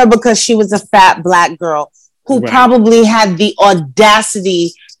attacked her because she was a fat black girl who probably had the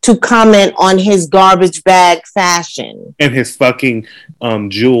audacity to comment on his garbage bag fashion. And his fucking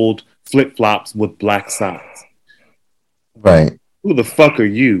jeweled flip-flops with black socks. Right. Who the fuck are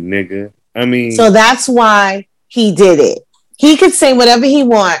you, nigga? I mean... So that's why he did it. He could say whatever he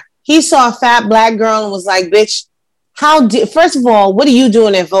want. He saw a fat black girl and was like, bitch, first of all, what are you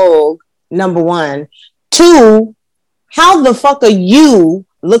doing in Vogue? Number one. Two, how the fuck are you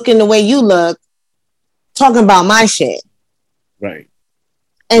looking the way you look talking about my shit? Right.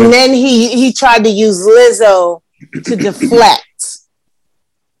 And then he tried to use Lizzo to deflect.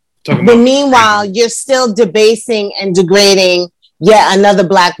 But meanwhile, you're still debasing and degrading yet another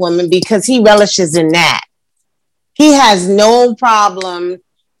black woman because he relishes in that. He has no problem.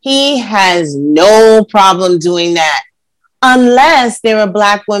 He has no problem doing that unless there are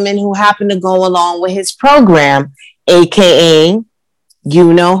black women who happen to go along with his program, aka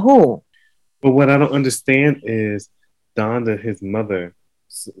you know who. But what I don't understand is Donda, his mother,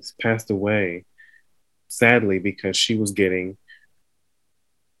 passed away sadly because she was getting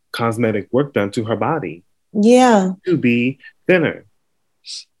cosmetic work done to her body. Yeah. To be thinner.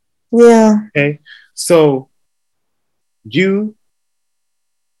 Yeah. Okay. So you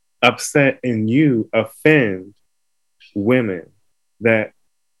upset and you offend women that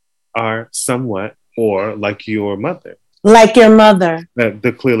are somewhat or like your mother. Like your mother. That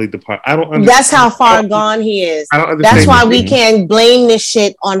the clearly depart. I don't understand. That's how far gone he is. I don't understand. That's why we can't blame this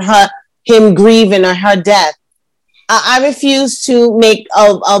shit on him grieving or her death. I refuse to make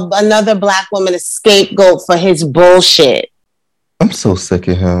another black woman a scapegoat for his bullshit. I'm so sick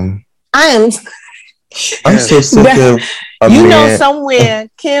of him. I'm so sick of somewhere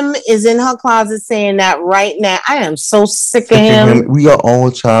Kim is in her closet saying that right now. I am so sick of him. We are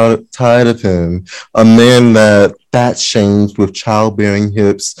all tired of him. A man that fat shames with childbearing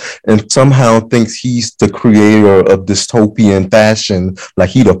hips and somehow thinks he's the creator of dystopian fashion, like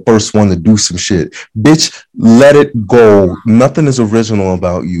he the first one to do some shit. Bitch, let it go. Nothing is original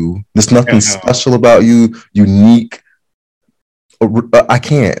about you. There's nothing special about you, unique. I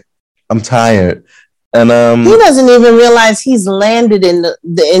can't. I'm tired. And he doesn't even realize he's landed in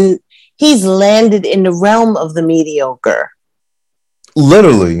the realm of the mediocre.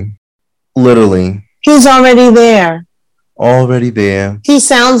 Literally. He's already there. He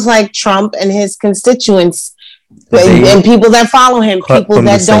sounds like Trump and his constituents and people that follow him, people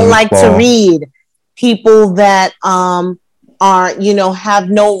that don't like to read, people that are, have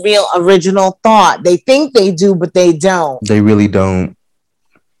no real original thought. They think they do, but they don't. They really don't.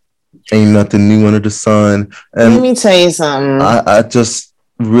 Ain't nothing new under the sun. And let me tell you something. I just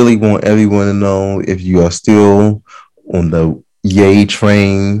really want everyone to know, if you are still on the Ye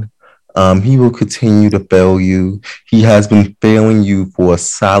train, he will continue to fail you. He has been failing you for a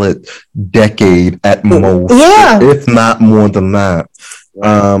solid decade at most, if not more than that.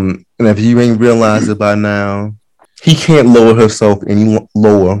 And if you ain't realized it by now, he can't lower himself any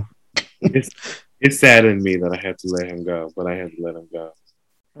lower. It saddened me that I had to let him go, but I had to let him go.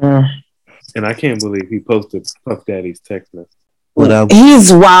 And I can't believe he posted Puff Daddy's text message.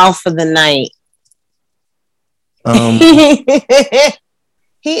 He's wild for the night.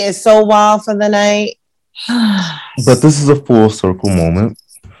 He is so wild for the night. But this is a full circle moment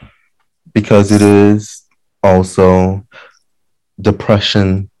because it is also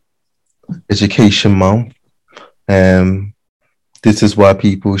Depression Education Month, and this is why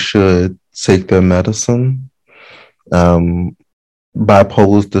people should take their medicine.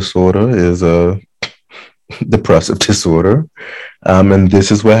 Bipolar disorder is a depressive disorder, and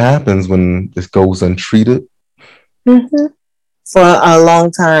this is what happens when this goes untreated. For a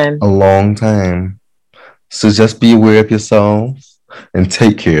long time. So just be aware of yourselves and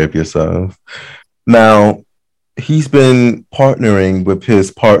take care of yourself. Now, he's been partnering with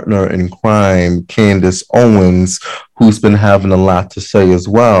his partner in crime, Candace Owens, who's been having a lot to say as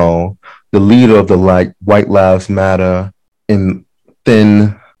well. The leader of the White Lives Matter in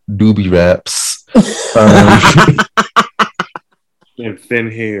thin doobie wraps. And thin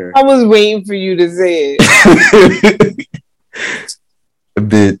hair. I was waiting for you to say it.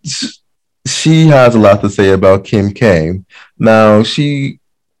 Bitch, she has a lot to say about Kim K. Now, she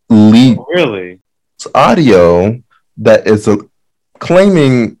leaked audio that is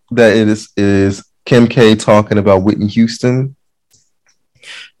claiming that it is Kim K talking about Whitney Houston.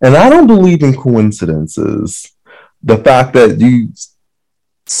 And I don't believe in coincidences. The fact that you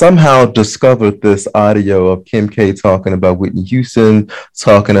somehow discovered this audio of Kim K talking about Whitney Houston,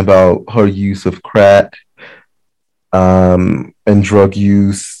 talking about her use of crack and drug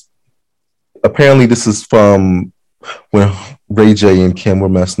use. Apparently, this is from when Ray J and Kim were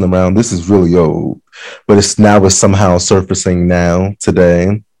messing around. This is really old, but it's somehow surfacing now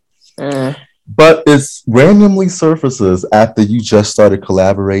today. But it's randomly surfaces after you just started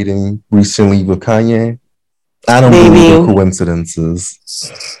collaborating recently with Kanye. I don't believe in coincidences.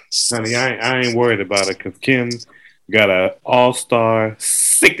 Honey, I ain't worried about it because Kim got an all-star,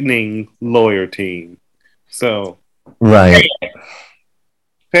 sickening lawyer team. So, right.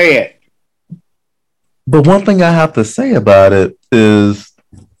 Pay it. But one thing I have to say about it is,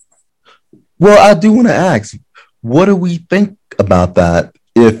 well, I do want to ask, what do we think about that?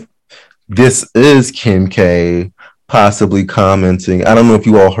 If this is Kim K possibly commenting, I don't know if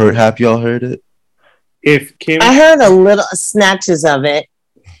you all heard. Have y'all heard it? I heard a little snatches of it.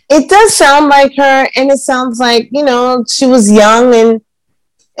 It does sound like her, and it sounds like, she was young, and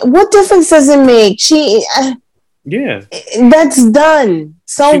what difference does it make? That's done.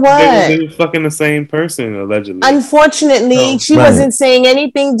 So what? They were fucking the same person, allegedly. Unfortunately, she wasn't saying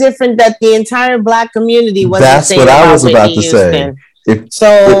anything different that the entire Black community wasn't saying. That's what I was about to Houston. say.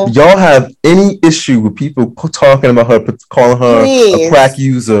 If y'all have any issue with people talking about her, calling her a crack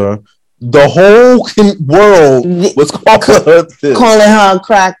user, the whole world was calling her a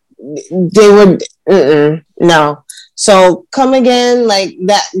crack. They were no. So come again like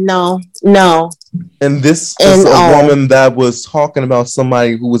that? No. And this is a woman that was talking about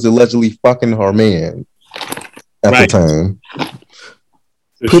somebody who was allegedly fucking her man at the time.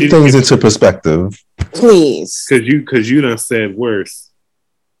 So put things into perspective, please. Because you done said worse.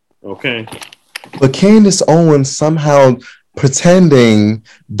 Okay. But Candace Owens somehow pretending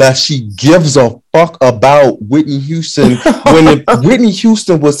that she gives a fuck about Whitney Houston when if Whitney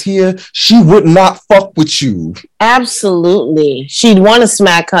Houston was here, she would not fuck with you. Absolutely. She'd want to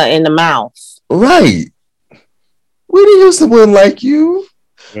smack her in the mouth. Right. Whitney Houston wouldn't like you.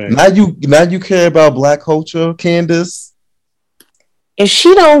 Right. Now you care about Black culture, Candace. If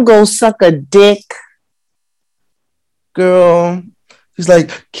she don't go suck a dick. Girl, she's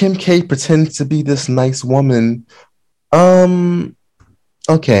like, Kim K pretends to be this nice woman.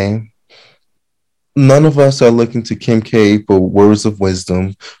 Okay. None of us are looking to Kim K for words of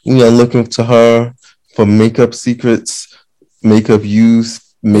wisdom. We are looking to her for makeup secrets, makeup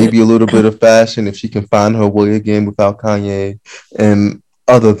use, maybe a little bit of fashion if she can find her way again without Kanye, and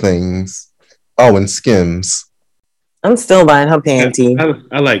other things. Oh, and Skims. I'm still buying her panties.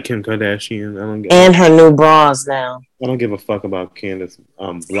 I like Kim Kardashian. And her new bras now. I don't give a fuck about Candace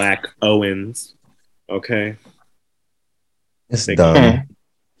Black Owens. Okay? It's dumb.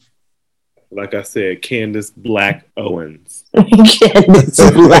 Like I said, Candace Black Owens.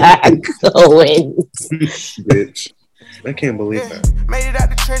 Candace Black Owens. Bitch. I can't believe that. Made it out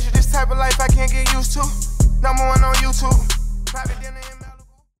the trenches, this type of life I can't get used to. Number one on YouTube. Private dinner in Malibu.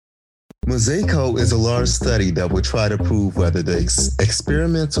 Mosaico is a large study that will try to prove whether the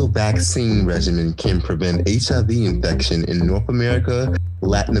experimental vaccine regimen can prevent HIV infection in North America,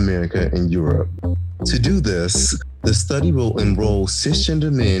 Latin America, and Europe. To do this, the study will enroll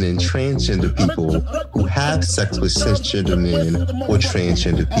cisgender men and transgender people who have sex with cisgender men or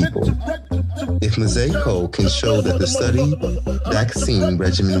transgender people. If Mosaico can show that the study vaccine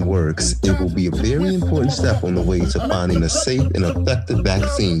regimen works, it will be a very important step on the way to finding a safe and effective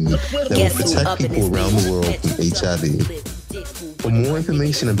vaccine that will protect people around the world from HIV. For more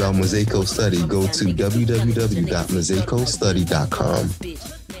information about Mosaico's study, go to www.mosaicostudy.com.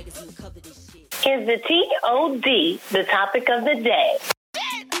 Is the TOD the topic of the day?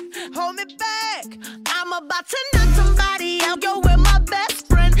 Hold me back. I'm about to knock somebody out. Yo, with my best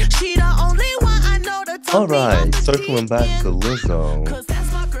friend. She the only one I know to talk. All right, circling back to Lizzo.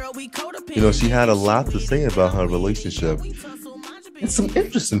 You know, she had a lot to say about her relationship. And some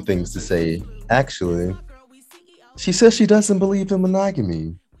interesting things to say, actually. She says she doesn't believe in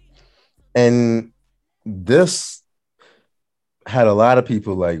monogamy. And this had a lot of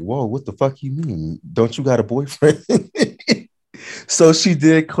people like, whoa, what the fuck you mean? Don't you got a boyfriend? So she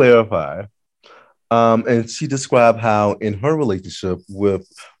did clarify. And she described how in her relationship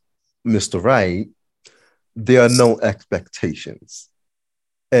with Mr. Right, there are no expectations.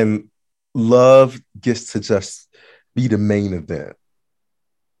 And love gets to just be the main event.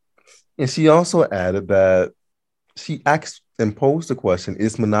 And she also added that she asked and posed the question,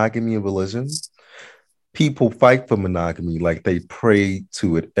 is monogamy a religion? People fight for monogamy like they pray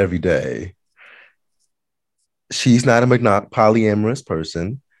to it every day. She's not a polyamorous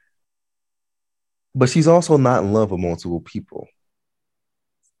person, but she's also not in love with multiple people.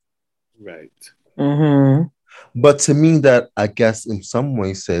 Right. Mm-hmm. But to me, that I guess in some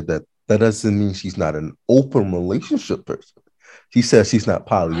ways said that doesn't mean she's not an open relationship person. She says she's not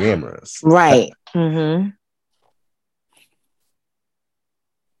polyamorous. Right. Mm-hmm.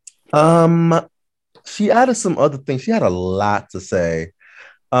 She added some other things. She had a lot to say.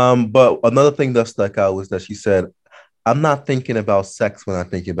 But another thing that stuck out was that she said, I'm not thinking about sex when I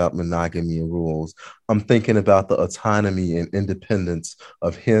think about monogamy and rules. I'm thinking about the autonomy and independence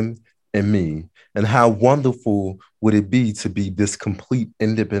of him and me. And how wonderful would it be to be this complete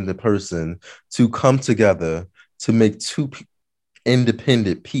independent person, to come together to make two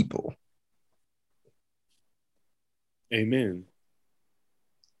independent people. Amen.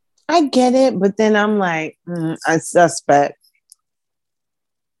 I get it, but then I'm like, I suspect.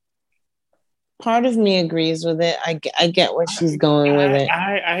 Part of me agrees with it. I get where she's going with it.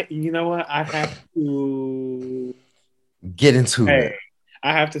 I you know what? I have to get into it.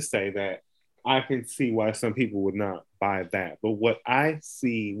 I have to say that I can see why some people would not buy that. But what I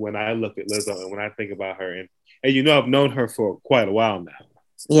see when I look at Lizzo and when I think about her, and you know, I've known her for quite a while now.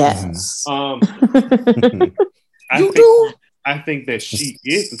 Yes. I think that she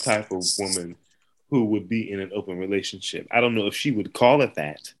is the type of woman who would be in an open relationship. I don't know if she would call it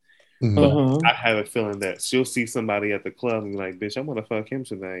that. Mm-hmm. I have a feeling that she'll see somebody at the club and be like, bitch, I'm going to fuck him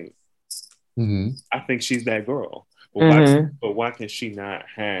tonight. Mm-hmm. I think she's that girl. But why can she not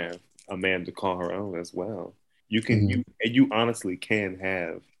have a man to call her own as well? You can, you honestly can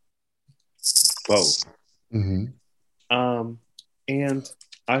have both. Mm-hmm. And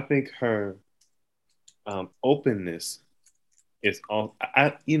I think her openness is all,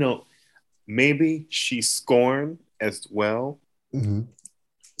 maybe she's scorned as well. Mm-hmm.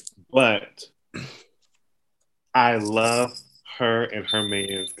 But I love her and her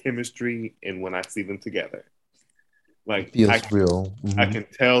man's chemistry, and when I see them together, like it feels real. Mm-hmm. I can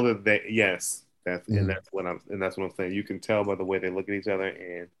tell that and that's what I'm saying. You can tell by the way they look at each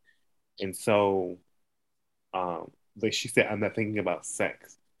other, and so, like she said, I'm not thinking about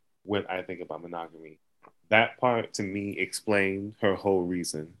sex when I think about monogamy. That part to me explained her whole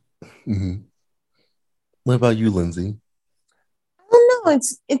reason. Mm-hmm. What about you, Lindsay? No,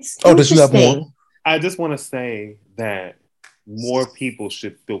 it's does you have more? I just want to say that more people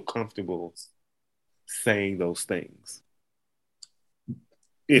should feel comfortable saying those things.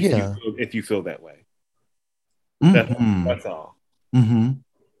 If you feel that way. Mm-hmm. That's all. Mm-hmm.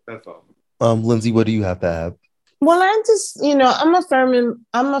 That's all. Lindsay, what do you have to add? Well, I just,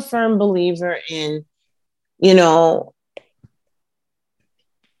 I'm a firm believer in,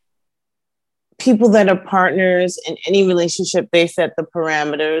 people that are partners in any relationship, they set the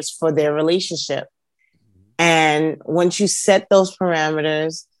parameters for their relationship. And once you set those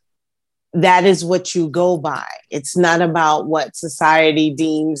parameters, that is what you go by. It's not about what society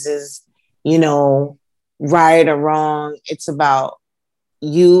deems as, right or wrong. It's about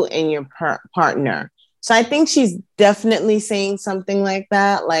you and your partner. So I think she's definitely saying something like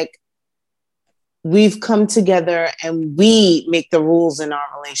that. Like, we've come together and we make the rules in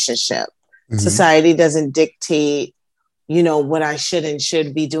our relationship. Mm-hmm. Society doesn't dictate, what I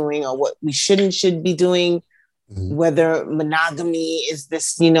should be doing or what we should be doing. Mm-hmm. Whether monogamy is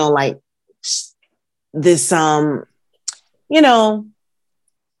this, like this,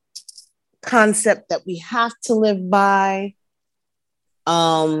 concept that we have to live by.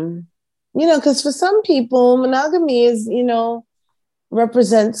 Because for some people, monogamy is,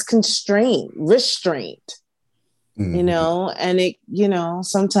 represents restraint, mm-hmm. And it,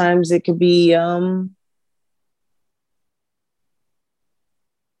 sometimes it could be,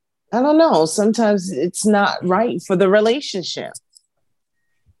 I don't know, sometimes it's not right for the relationship.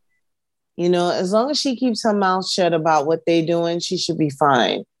 As long as she keeps her mouth shut about what they're doing, she should be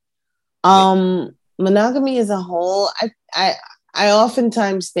fine. Monogamy as a whole, I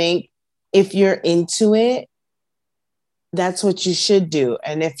oftentimes think if you're into it, that's what you should do.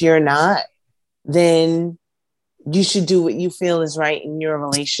 And if you're not, then you should do what you feel is right in your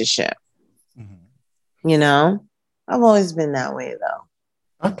relationship. Mm-hmm. I've always been that way, though.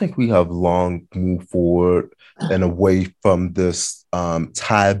 I think we have long moved forward and away from this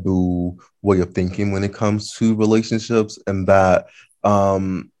taboo way of thinking when it comes to relationships, and that all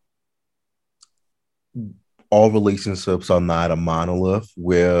relationships are not a monolith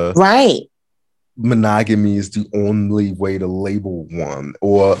where monogamy is the only way to label one,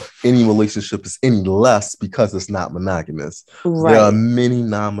 or any relationship is any less because it's not monogamous. Right. There are many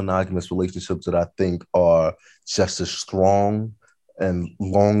non-monogamous relationships that I think are just as strong and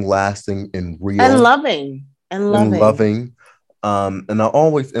long-lasting and real. And loving. And I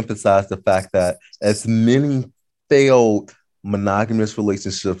always emphasize the fact that as many failed monogamous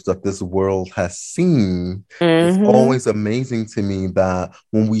relationships that this world has seen, it's always amazing to me that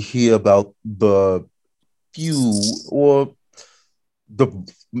when we hear about the few or the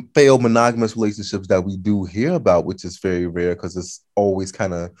failed monogamous relationships that we do hear about, which is very rare because it's always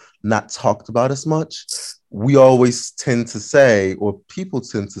kind of not talked about as much, we always tend to say, or people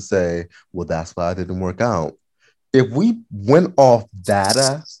tend to say, well, that's why it didn't work out. If we went off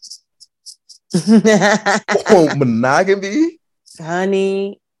data on monogamy,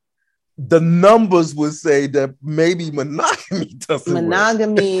 honey, the numbers would say that maybe monogamy doesn't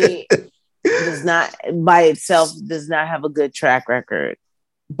work. Does not by itself does not have a good track record.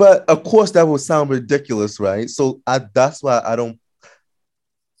 But of course that would sound ridiculous, right? So that's why I don't.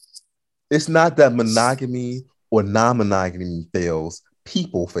 It's not that monogamy or non-monogamy fails.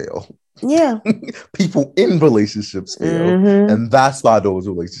 People fail. Yeah. People in relationships fail. Mm-hmm. And that's why those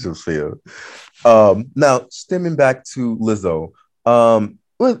relationships fail. Now, stemming back to Lizzo.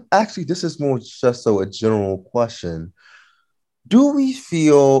 Well, actually, this is more just a general question. Do we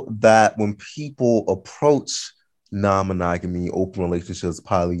feel that when people approach non-monogamy, open relationships,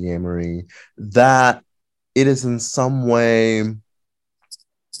 polyamory, that it is in some way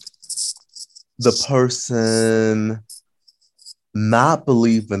the person not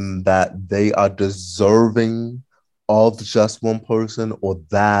believing that they are deserving of just one person, or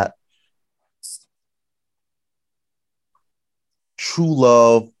that true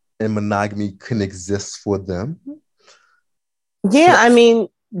love and monogamy can exist for them? Yeah, I mean,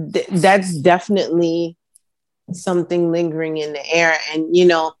 that's definitely something lingering in the air. And,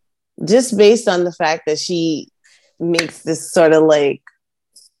 just based on the fact that she makes this sort of like,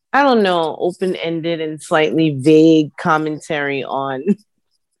 I don't know, open-ended and slightly vague commentary on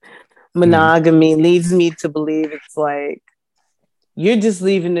monogamy leads me to believe it's like, you're just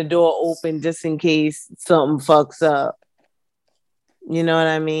leaving the door open just in case something fucks up. You know what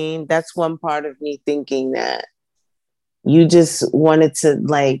I mean? That's one part of me thinking that you just wanted to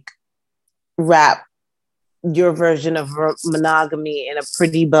like wrap your version of monogamy in a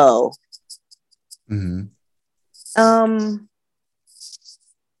pretty bow. Mm-hmm.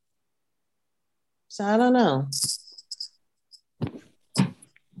 So I don't know.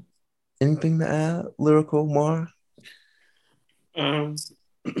 Anything to add, Lyrical Mar? Does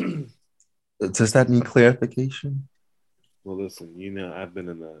that need clarification? Well, listen, I've been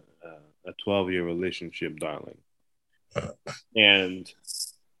in a 12-year relationship, darling. And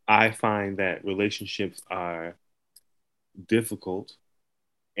I find that relationships are difficult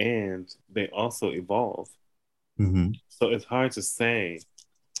and they also evolve. Mm-hmm. So it's hard to say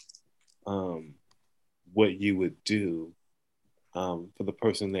what you would do for the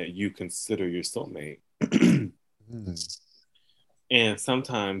person that you consider your soulmate. And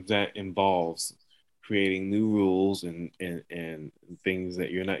sometimes that involves creating new rules and things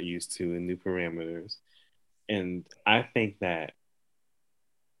that you're not used to and new parameters. And I think that,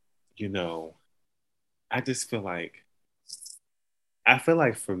 I just feel like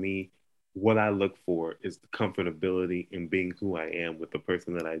for me, what I look for is the comfortability in being who I am with the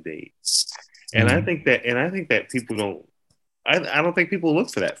person that I date. And I think that people don't, I don't think people look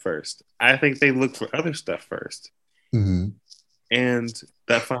for that first. I think they look for other stuff first. Mm-hmm. And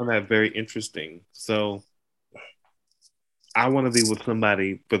I find that very interesting. So I want to be with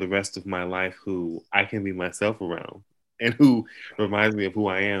somebody for the rest of my life who I can be myself around and who reminds me of who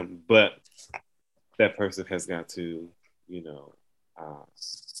I am. But that person has got to,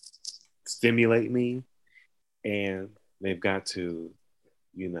 stimulate me, and they've got to,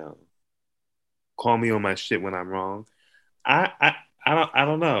 call me on my shit when I'm wrong. I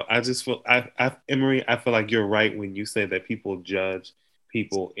don't know. I just feel Emery, I feel like you're right when you say that people judge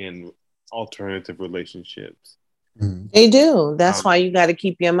people in alternative relationships. Mm-hmm. They do. That's why you got to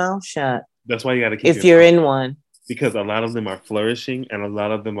keep your mouth shut. That's why you got to keep if you're in one, because a lot of them are flourishing and a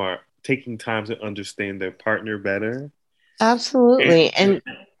lot of them are taking time to understand their partner better. Absolutely. And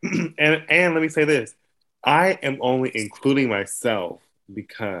let me say this. I am only including myself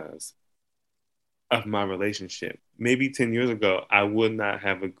because of my relationship. Maybe 10 years ago, I would not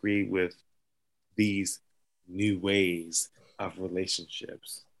have agreed with these new ways of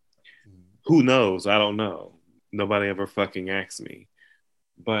relationships. Who knows? I don't know. Nobody ever fucking asked me.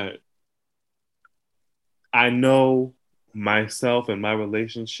 But I know myself and my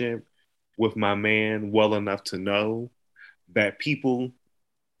relationship with my man well enough to know that people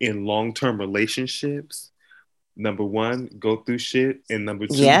in long-term relationships, number one, go through shit, and number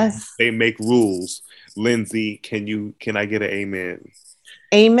two, yes, they make rules. Lindsay, can I get an amen?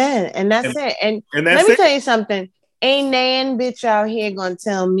 Amen. And that's it. And let me tell you something. Ain't nan bitch out here gonna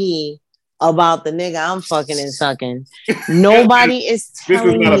tell me about the nigga I'm fucking and sucking. Nobody is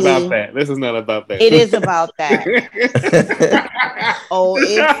telling me. This is not about that. This is not about that. It is about that. Oh,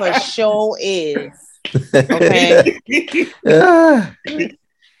 it for sure is. Okay.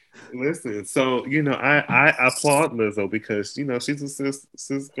 Listen, so I applaud Lizzo because she's a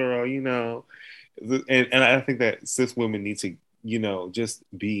cis girl, and I think that cis women need to just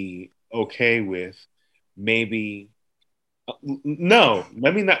be okay with maybe. Let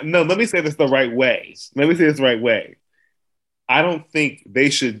me say this the right way. I don't think they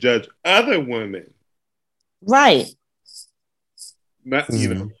should judge other women. Right. Not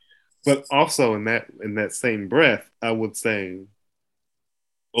but also in that same breath, I would say,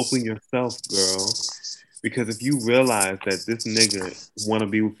 open yourself, girl. Because if you realize that this nigga want to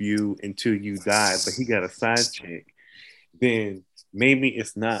be with you until you die, but he got a side chick, then maybe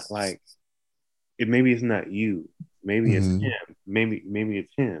it's not maybe it's not you. Maybe it's him. Maybe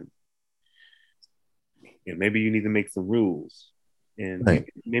it's him. And maybe you need to make some rules. And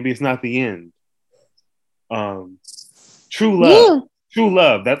maybe it's not the end. True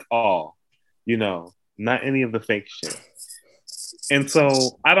love, that's all. Not any of the fake shit. And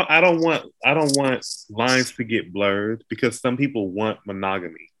so I don't want lines to get blurred because some people want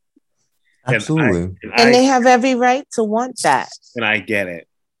monogamy. Absolutely. And they have every right to want that. And I get it.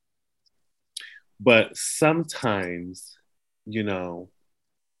 But sometimes,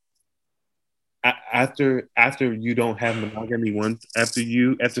 after you don't have monogamy once,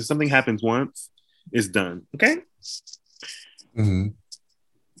 after something happens once, it's done. Okay? Mm-hmm.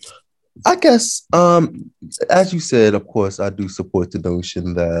 I guess, as you said, of course, I do support the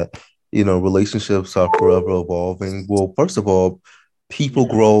notion that, relationships are forever evolving. Well, first of all, people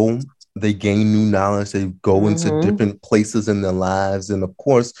grow, they gain new knowledge, they go into different places in their lives. And of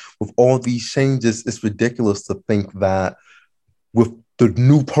course, with all these changes, it's ridiculous to think that with the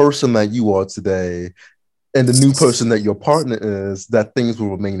new person that you are today and the new person that your partner is, that things will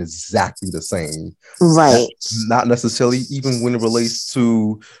remain exactly the same. Right. Not necessarily even when it relates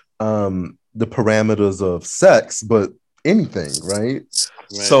to the parameters of sex, but anything, right?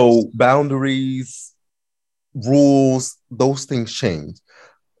 So boundaries, rules, those things change.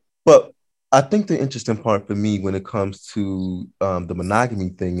 But I think the interesting part for me when it comes to the monogamy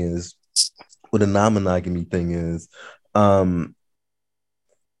thing is, or the non-monogamy thing is, I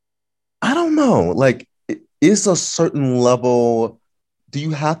don't know, is a certain level, do you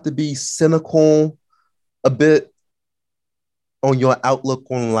have to be cynical a bit on your outlook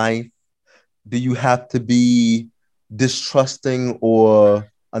on life? Do you have to be distrusting or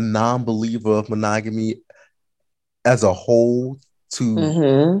a non-believer of monogamy as a whole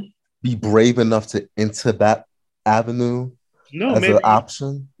to be brave enough to enter that avenue as an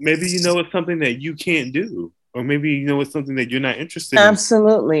option? Maybe it's something that you can't do. Or maybe it's something that you're not interested in.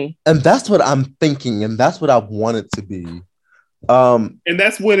 Absolutely. And that's what I'm thinking, and that's what I want it to be. And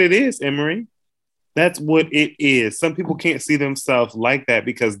that's what it is, Emery. That's what it is. Some people can't see themselves like that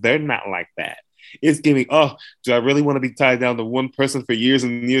because they're not like that. It's giving, oh, do I really want to be tied down to one person for years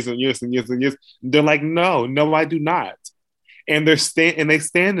and years and years and years and years? They're like, no, I do not. And they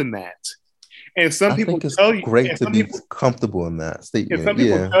stand in that. And some people think it's tell you, great to be comfortable in that statement. And some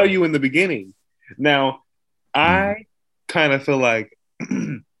people tell you in the beginning. Now, I kind of feel like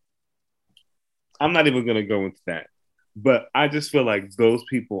I'm not even going to go into that, but I just feel like those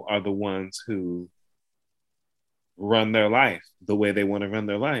people are the ones who run their life the way they want to run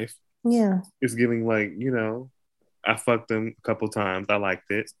their life. Yeah. It's giving like, I fucked them a couple times. I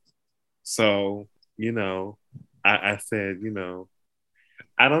liked it. So, I said,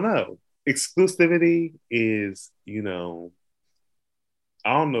 I don't know. Exclusivity is, I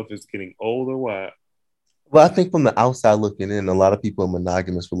don't know if it's getting old or what. Well, I think from the outside looking in, a lot of people in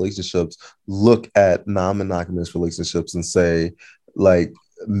monogamous relationships look at non-monogamous relationships and say, like,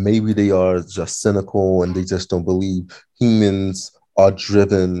 maybe they are just cynical and they just don't believe humans are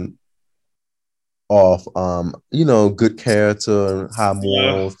driven off, good character, high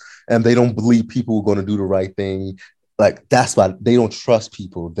morals, and they don't believe people are going to do the right thing. Like, that's why they don't trust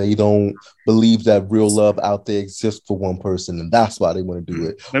people. They don't believe that real love out there exists for one person, and that's why they want to do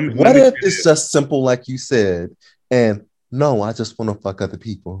it. What if it's just simple, like you said, and no, I just want to fuck other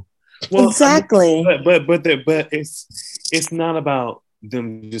people? Well, exactly. But it's not about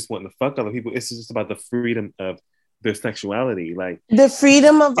them just wanting to fuck other people. It's just about the freedom of their sexuality, like the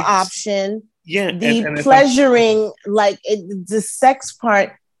freedom of option. Yeah, the pleasuring, the sex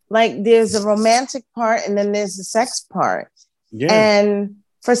part. Like, there's a romantic part and then there's the sex part. Yeah. And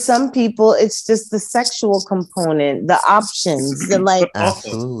for some people, it's just the sexual component, the options.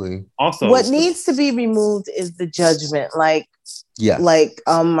 Absolutely. Also, what needs to be removed is the judgment. Like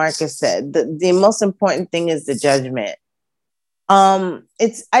Marcus said, the most important thing is the judgment. I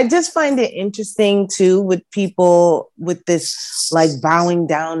just find it interesting too with people with this like bowing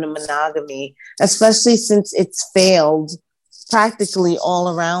down to monogamy, especially since it's failed practically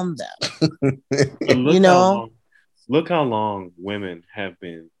all around them. Look how long women have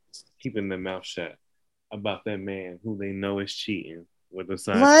been keeping their mouth shut about that man who they know is cheating with a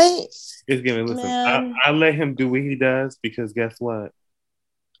side. Right? It's giving. Listen, I let him do what he does because guess what?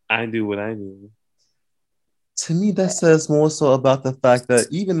 I do what I do. To me, that says more so about the fact that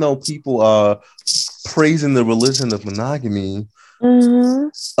even though people are praising the religion of monogamy,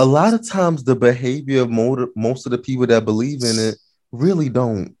 a lot of times the behavior of most of the people that believe in it really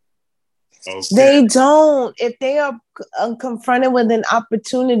don't. Okay. They don't. If they are confronted with an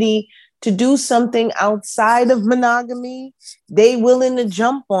opportunity to do something outside of monogamy, they willing to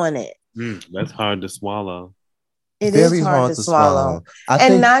jump on it. That's hard to swallow. It is hard to swallow.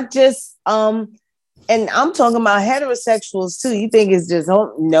 And not just and I'm talking about heterosexuals too. You think it's just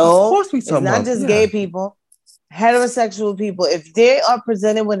no? Of course it's not just gay people. Heterosexual people, if they are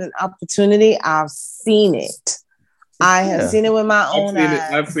presented with an opportunity, I've seen it. I have seen it with my own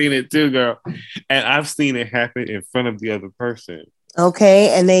eyes. I've seen it too, girl. And I've seen it happen in front of the other person.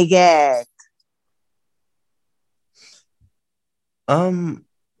 Okay, and they gagged.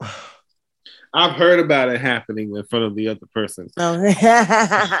 I've heard about it happening in front of the other person.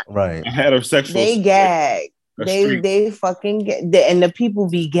 Right. I had a sexual. They gag. They fucking and the people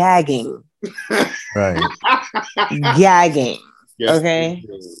be gagging. Right. Gagging. Yes, okay.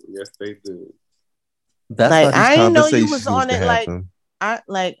 They do. That's like I didn't know you was on it. I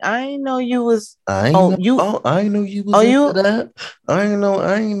didn't know you was. I didn't know you was. That. I ain't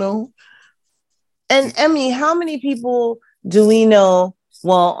know. And I mean, how many people do we know?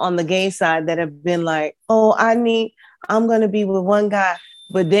 Well, on the gay side, that have been like, oh, I'm gonna be with one guy,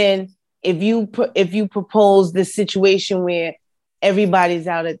 but then if you propose this situation where everybody's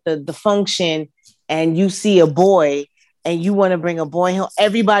out at the function and you see a boy and you want to bring a boy home,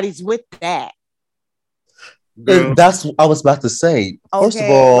 everybody's with that. That's what I was about to say. First of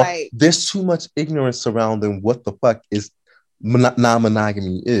all, there's too much ignorance surrounding what the fuck is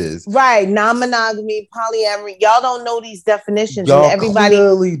non-monogamy is. Right, non-monogamy, polyamory. Y'all don't know these definitions. Y'all and everybody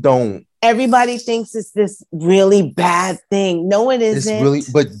clearly don't. Everybody thinks it's this really bad thing. No, it isn't. It's really,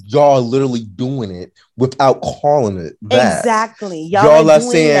 but y'all are literally doing it without calling it that. Exactly. Y'all are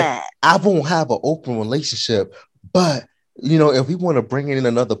doing saying, that. I won't have an open relationship, but if we want to bring in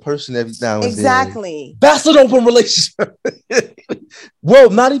another person every now and then, that's an open relationship.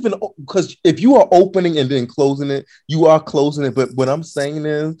 Well, not even because if you are opening and then closing it, you are closing it. But what I'm saying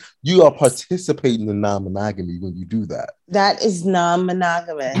is you are participating in non-monogamy when you do that. That is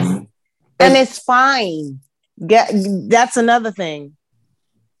non-monogamous. And it's fine. That's another thing.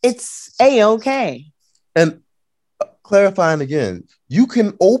 It's A-okay. And clarifying again, you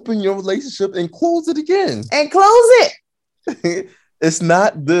can open your relationship and close it again. And close it. It's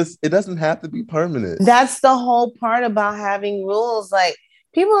not this. It doesn't have to be permanent. That's the whole part about having rules. Like,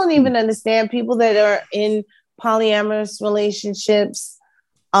 people don't even understand people that are in polyamorous relationships,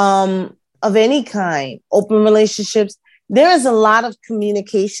 of any kind, open relationships. There is a lot of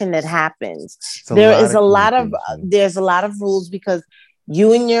communication that happens. There's a lot of rules because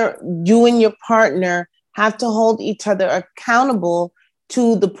you and your partner have to hold each other accountable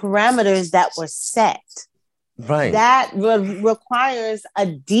to the parameters that were set. Right. That requires a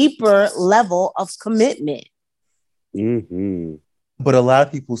deeper level of commitment. Mm-hmm. But a lot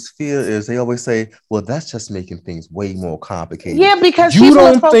of people's fear is they always say, well, that's just making things way more complicated. Yeah, because you people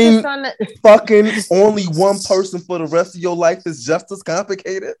don't are think focused on fucking only one person for the rest of your life is just as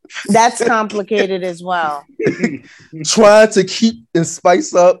complicated? That's complicated as well. Trying to keep and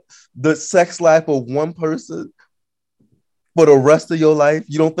spice up the sex life of one person for the rest of your life?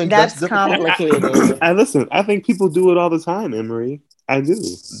 You don't think that's complicated? Listen, I think people do it all the time, Emery. I do.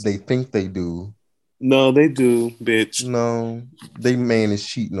 They think they do. No, they do, bitch. No, they man is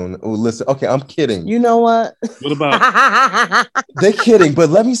cheating on. Oh, listen. Okay, I'm kidding. You know what? What about? They're kidding, but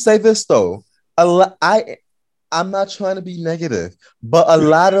let me say this though. I'm not trying to be negative, but a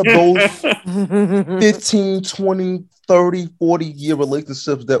lot of those 15, 20, 30, 40-year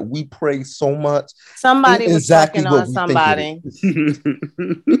relationships that we praise so much. Somebody was exactly fucking on somebody.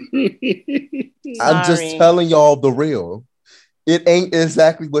 I'm just telling y'all the real. It ain't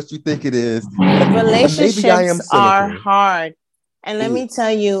exactly what you think it is. Relationships are hard. And let me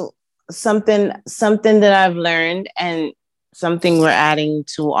tell you something that I've learned and something we're adding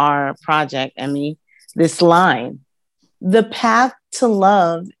to our project, Emmy, this line. The path to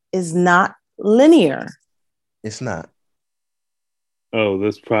love is not linear. It's not. Oh,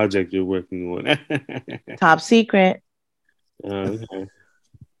 this project you're working on. Top secret. Okay.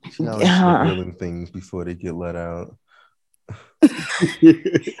 Revealing things before they get let out.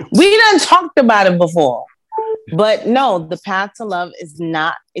 We done talked about it before, but no, the path to love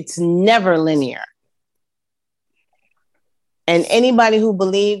it's never linear. And anybody who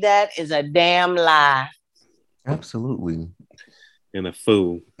believes that is a damn lie. Absolutely. And a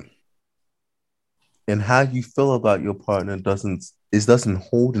fool. And how you feel about your partner doesn't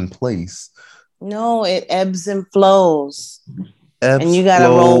hold in place. No, it ebbs and flows. And you gotta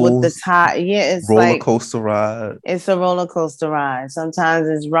roll with the tide. Yeah, it's roller coaster ride. It's a roller coaster ride. Sometimes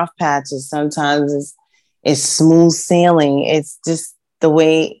it's rough patches. Sometimes it's smooth sailing. It's just the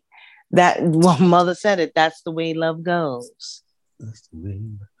way that mother said it. That's the way love goes. That's the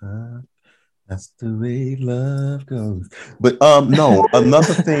way love goes. But no,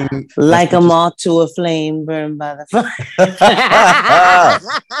 another thing. Like a moth to a flame burned by the fire.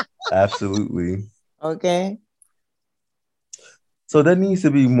 Absolutely. Okay. So there needs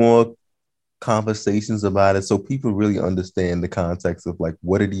to be more conversations about it so people really understand the context of like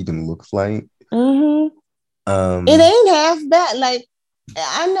what it even looks like. Mm-hmm. It ain't half bad. Like,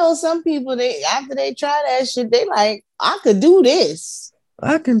 I know some people, after they try that shit, they like, I could do this.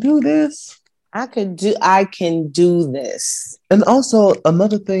 I can do this. I can do this. And also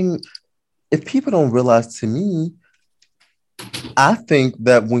another thing, if people don't realize, to me, I think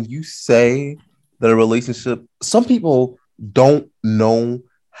that when you say that a relationship, some people don't know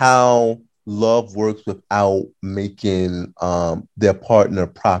how love works without making their partner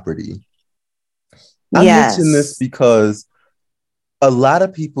property. I mention this because a lot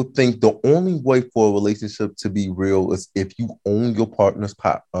of people think the only way for a relationship to be real is if you own your partner's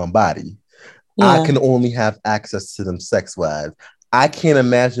body. Yeah. I can only have access to them sex-wise. I can't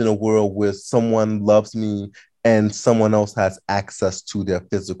imagine a world where someone loves me and someone else has access to their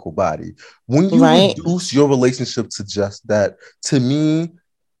physical body. When you reduce your relationship to just that, to me,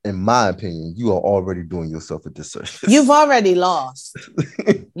 in my opinion, you are already doing yourself a disservice. You've already lost.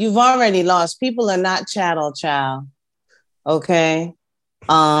 You've already lost. People are not chattel, child. Okay?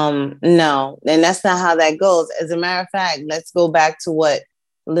 No. And that's not how that goes. As a matter of fact, let's go back to what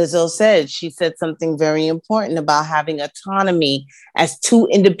Lizzo said. She said something very important about having autonomy as two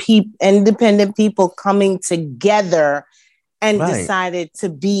independent people coming together and decided to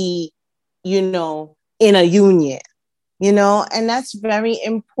be, in a union, and that's very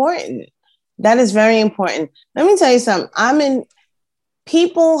important. That is very important. Let me tell you something. I'm in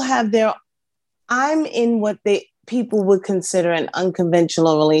what people would consider an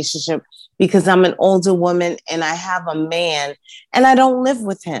unconventional relationship because I'm an older woman and I have a man and I don't live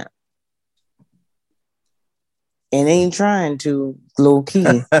with him. It ain't trying to, low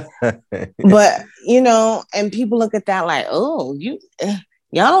key. But, and people look at that like, oh, y'all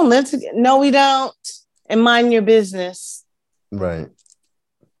don't live together. No, we don't. and mind your business. Right.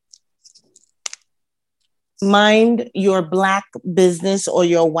 Mind your Black business or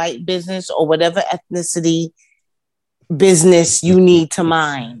your white business or whatever ethnicity business you need to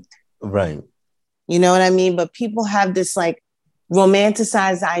mind. Right. You know what I mean? But people have this like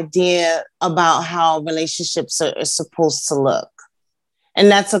romanticized idea about how relationships are supposed to look.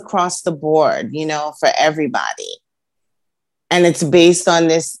 And that's across the board, you know, for everybody. And it's based on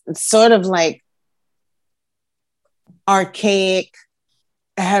this sort of like archaic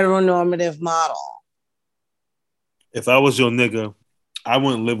heteronormative model. If I was your nigga, I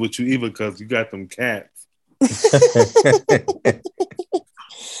wouldn't live with you either because you got them cats.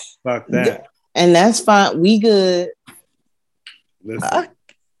 Fuck that. And that's fine. We good. Listen.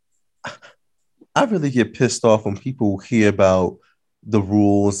 I really get pissed off when people hear about the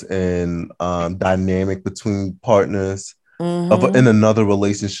rules and dynamic between partners in another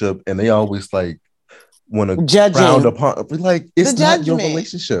relationship, and they always like want to frown upon. Like, it's not your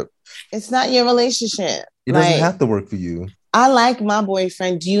relationship. It's not your relationship. It doesn't have to work for you. I like my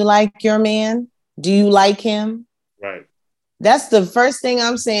boyfriend. Do you like your man? Do you like him? Right. That's the first thing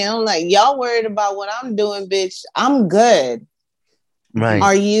I'm saying. I'm like, y'all worried about what I'm doing, bitch. I'm good. Right.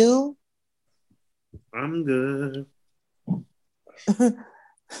 Are you? I'm good.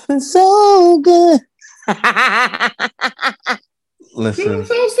 So good. Listen.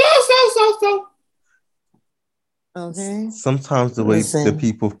 Okay. Sometimes the way that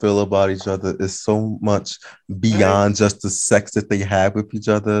people feel about each other is so much beyond just the sex that they have with each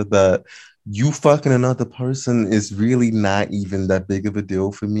other that you fucking another person is really not even that big of a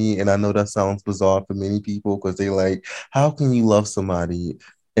deal for me. And I know that sounds bizarre for many people because they like, how can you love somebody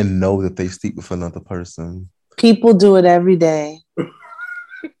and know that they sleep with another person? People do it every day.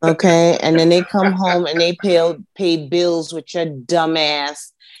 Okay. And then they come home and they pay bills with your dumb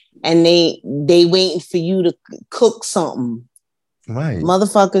ass. And they waiting for you to cook something. Right.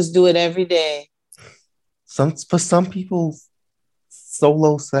 Motherfuckers do it every day. For some people,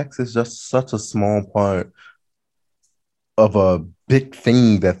 solo sex is just such a small part of a big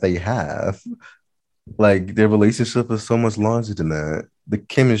thing that they have. Like, their relationship is so much larger than that. The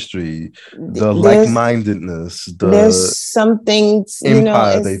chemistry, the like-mindedness, there's something,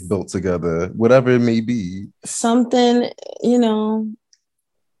 empire they've built together, whatever it may be. Something,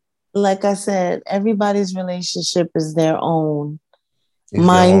 like I said, everybody's relationship is their own.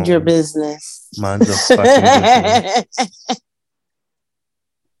 Mind your business. Mind your fucking business.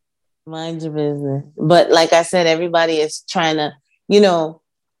 Mind your business. But like I said, everybody is trying to,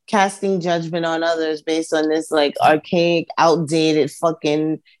 casting judgment on others based on this like archaic, outdated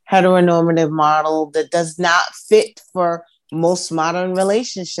fucking heteronormative model that does not fit for most modern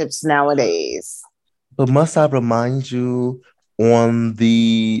relationships nowadays. But must I remind you, on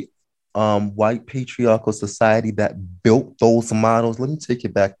the white patriarchal society that built those models, let me take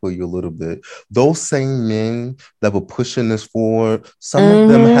it back for you a little bit. Those same men that were pushing this forward, some of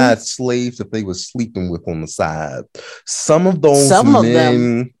them had slaves that they were sleeping with on the side. Some of those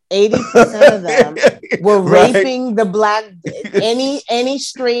men, 80% of them were raping the black, any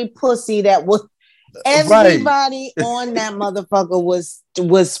stray pussy that was, everybody on that motherfucker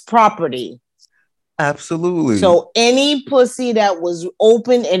was property. Absolutely. So any pussy that was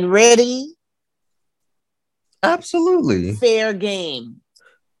open and ready, absolutely, fair game.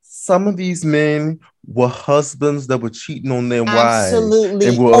 Some of these men were husbands that were cheating on their wives,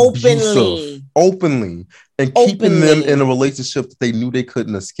 and were abusive, openly, and keeping them in a relationship that they knew they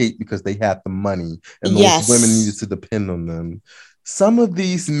couldn't escape because they had the money, and those women needed to depend on them. Some of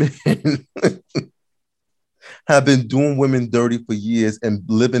these men have been doing women dirty for years and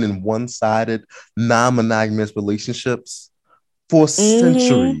living in one-sided, non-monogamous relationships for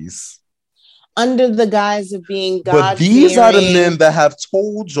centuries. Under the guise of being God. But these are the men that have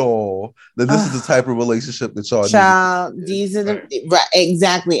told y'all that this is the type of relationship that y'all need. These are the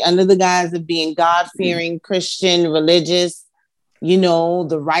exactly under the guise of being God-fearing, Christian, religious,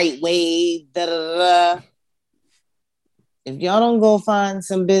 the right way. Da, da, da. If y'all don't go find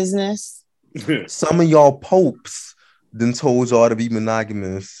some business. Some of y'all popes then told y'all to be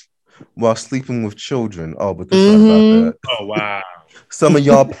monogamous while sleeping with children. Oh, but this is not about that. Oh, wow. Some of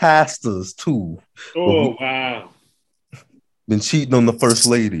y'all pastors too. Oh, wow. Been cheating on the first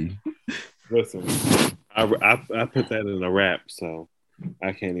lady. Listen, I put that in a rap, so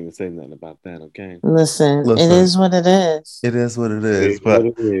I can't even say nothing about that, okay? Listen, it is what it is. It is what it is. But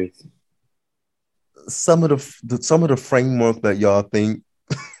it is. Some of the framework that y'all think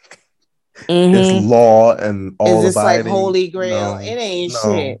it's law and all is this like holy grail? It ain't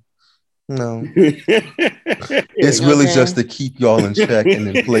shit. No. It's really just to keep y'all in check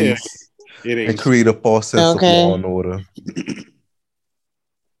and in place It and ain't. create a false sense Okay. of law and order.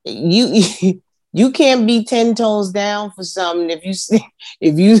 You can't be 10 toes down for something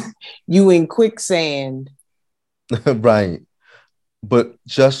if you in quicksand. Right. But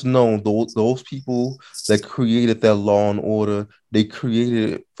just know those people that created that law and order, they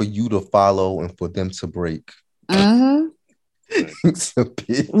created it for you to follow and for them to break. Mm-hmm. It's a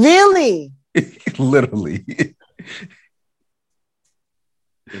bitch. Really? Literally.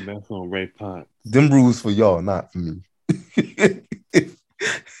 And that's on Ray Potts. Them rules for y'all, not for me.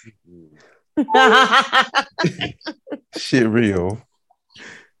 Shit real.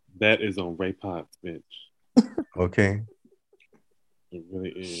 That is on Ray Potts, bitch. Okay. It really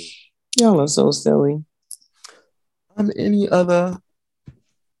is. Y'all are so silly. Any other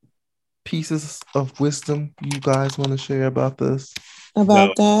pieces of wisdom you guys want to share about this?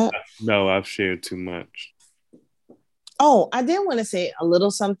 About that. No, I've shared too much. Oh, I did want to say a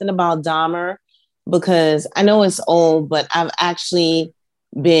little something about Dahmer because I know it's old, but I've actually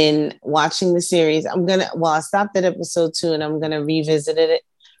been watching the series. I stopped at episode 2 and I'm going to revisit it.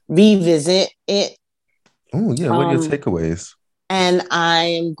 Oh, yeah. What are your takeaways? And I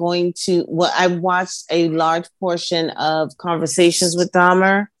am going to, I watched a large portion of Conversations with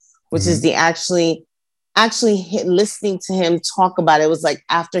Dahmer, which is the actually listening to him talk about it. It was like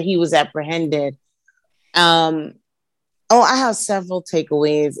after he was apprehended. I have several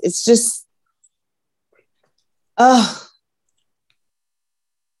takeaways. It's just, I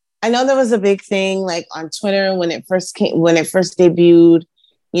know there was a big thing like on Twitter when it first debuted.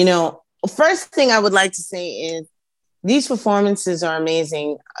 You know, first thing I would like to say is these performances are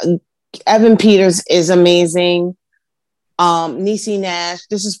amazing. Evan Peters is amazing. Niecy Nash,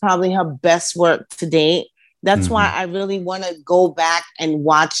 this is probably her best work to date. That's why I really want to go back and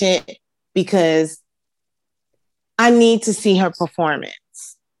watch it because I need to see her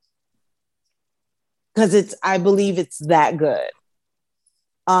performance because I believe it's that good.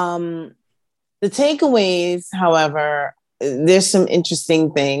 The takeaways, however, there's some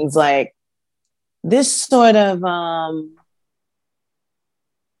interesting things like this sort of,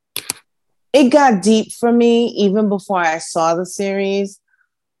 it got deep for me even before I saw the series.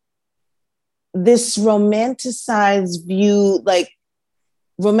 This romanticized view, like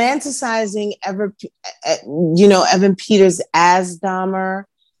romanticizing Evan Peters as Dahmer.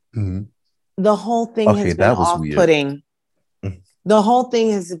 Mm-hmm. The whole thing has been off-putting. The whole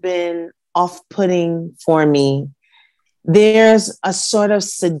thing has been off-putting for me. There's a sort of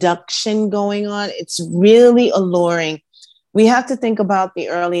seduction going on. It's really alluring. We have to think about the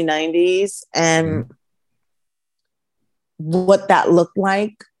early 90s and what that looked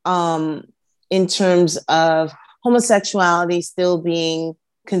like in terms of homosexuality still being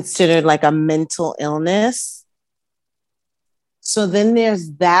considered like a mental illness. So then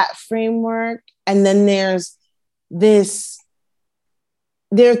there's that framework. And then there's this,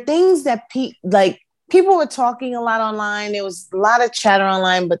 there are things that people were talking a lot online. There was a lot of chatter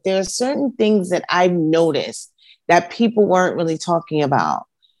online, but there are certain things that I've noticed that people weren't really talking about.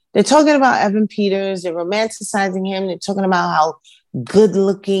 They're talking about Evan Peters. They're romanticizing him. They're talking about how good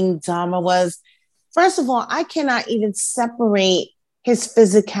looking Dahmer was. First of all, I cannot even separate his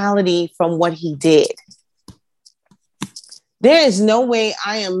physicality from what he did. There is no way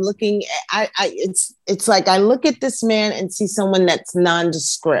I am looking at, it's like I look at this man and see someone that's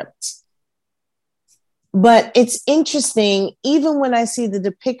nondescript. But it's interesting, even when I see the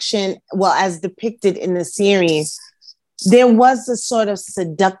depiction, well, as depicted in the series, there was a sort of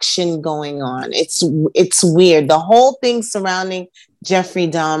seduction going on. It's weird. The whole thing surrounding Jeffrey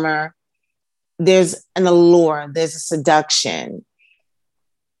Dahmer, there's an allure, there's a seduction.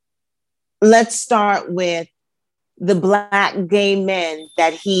 Let's start with the Black gay men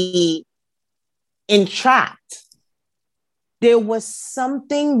that he entrapped. There was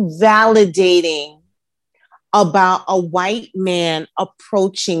something validating about a white man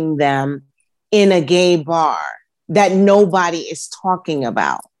approaching them in a gay bar that nobody is talking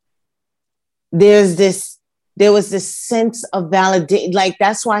about. There was this sense of validation. Like,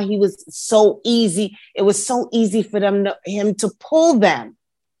 that's why he was so easy. It was so easy for him to pull them.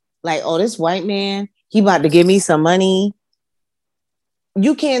 Like, oh, this white man, he about to give me some money.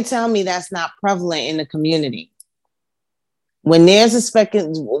 You can't tell me that's not prevalent in the community. When there's a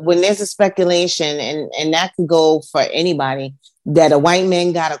speculation, and that could go for anybody, that a white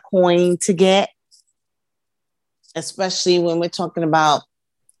man got a coin to get, especially when we're talking about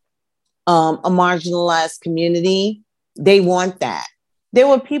a marginalized community, they want that. There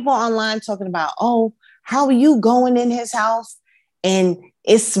were people online talking about, oh, how are you going in his house and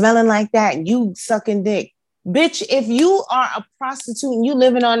it's smelling like that, you sucking dick. Bitch, if you are a prostitute and you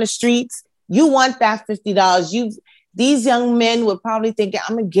living on the streets, You want that $50. These young men were probably thinking,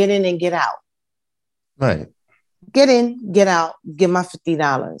 I'm going to get in and get out. Right. Get in, get out, get my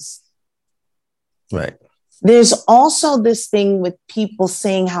 $50. Right. There's also this thing with people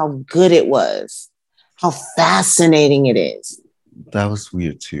saying how good it was, how fascinating it is. That was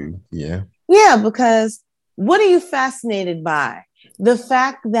weird too. Yeah. Yeah, because what are you fascinated by? The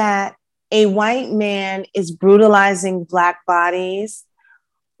fact that a white man is brutalizing Black bodies,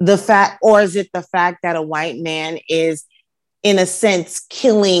 or is it the fact that a white man is, in a sense,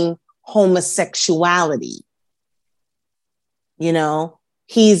 killing homosexuality? You know,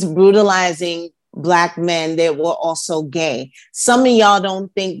 he's brutalizing Black men that were also gay. Some of y'all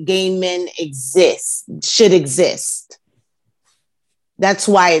don't think gay men should exist. That's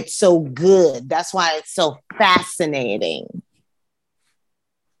why it's so good. That's why it's so fascinating.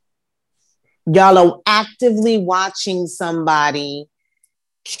 Y'all are actively watching somebody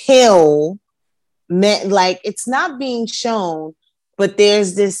kill men. Like, it's not being shown, but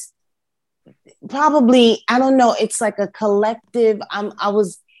there's this probably, I don't know, it's like a collective.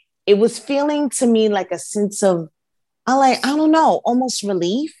 It was feeling to me like a sense of, I don't know, almost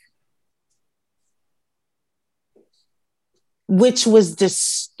relief, which was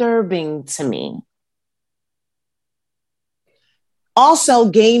disturbing to me. Also,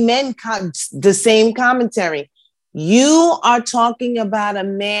 gay men, the same commentary. You are talking about a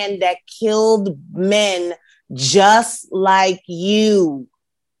man that killed men just like you.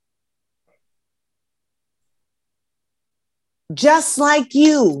 Just like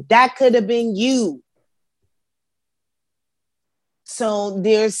you. That could have been you. So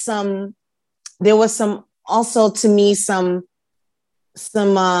there was some, also to me, some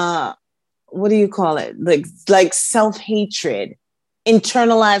what do you call it? Like self-hatred,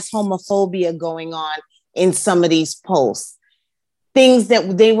 internalized homophobia going on in some of these posts. Things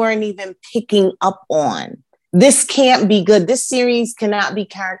that they weren't even picking up on. This can't be good. This series cannot be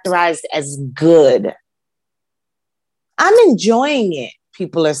characterized as good. I'm enjoying it,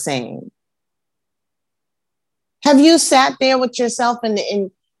 people are saying. Have you sat there with yourself and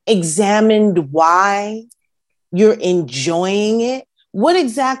examined why you're enjoying it? What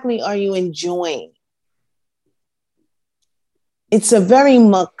exactly are you enjoying? It's a very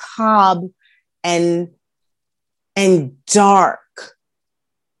macabre and dark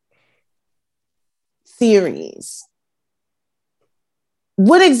series.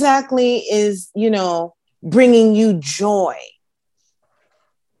 What exactly is, bringing you joy?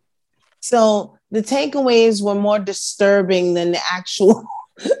 So the takeaways were more disturbing than the actual.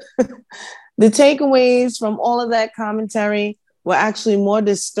 The takeaways from all of that commentary were actually more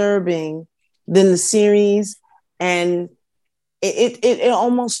disturbing than the series, and it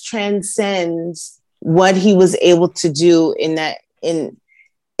almost transcends what he was able to do in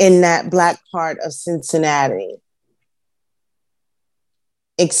that Black part of Cincinnati.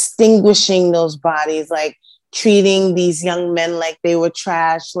 Extinguishing those bodies, like treating these young men like they were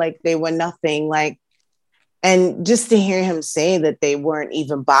trash, like they were nothing, and just to hear him say that they weren't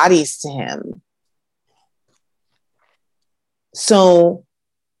even bodies to him. So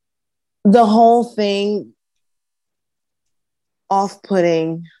the whole thing,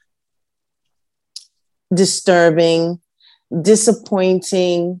 off-putting, disturbing,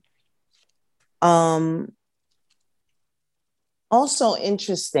 disappointing, also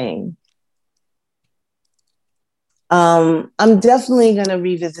interesting. I'm definitely going to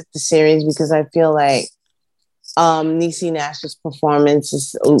revisit the series because I feel like Niecy Nash's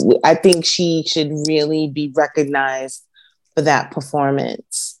performance I think she should really be recognized for that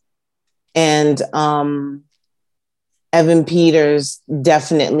performance. And Evan Peters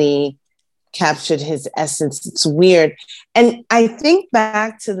definitely captured his essence. It's weird. And I think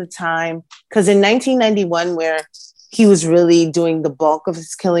back to the time, because in 1991, where he was really doing the bulk of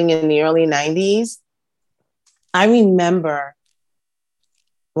his killing in the early 90s, I remember,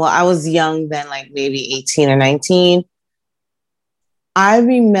 well, I was young then, like maybe 18 or 19. I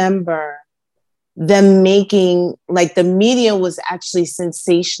remember them making, like, the media was actually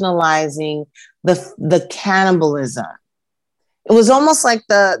sensationalizing the cannibalism. It was almost like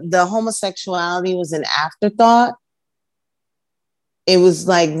the homosexuality was an afterthought. It was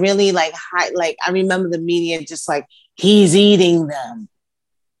like really like high, like I remember the media just like, he's eating them.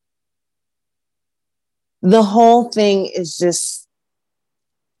 The whole thing is just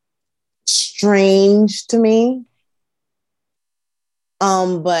strange to me.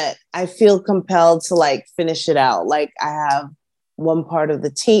 But I feel compelled to like finish it out. Like I have one part of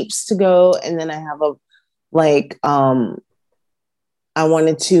the tapes to go, and then I have I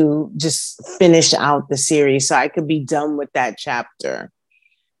wanted to just finish out the series so I could be done with that chapter.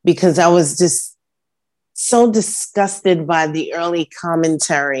 because I was just so disgusted by the early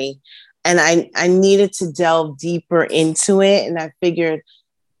commentary, and I needed to delve deeper into it. And I figured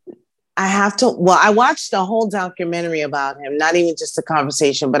I have to. Well, I watched a whole documentary about him, not even just a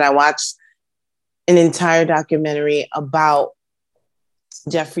conversation, but I watched an entire documentary about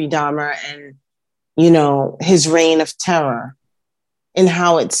Jeffrey Dahmer and, you know, his reign of terror and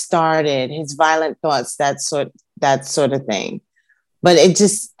how it started, his violent thoughts, that sort of thing. But it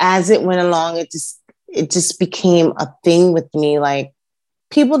just, as it went along, it just became a thing with me. Like,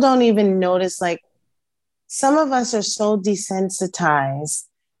 people don't even notice, like, some of us are so desensitized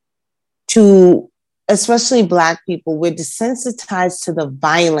to, especially Black people, we're desensitized to the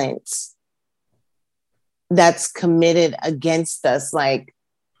violence that's committed against us. Like,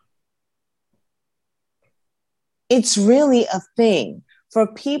 it's really a thing for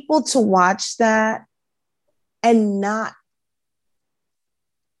people to watch that and not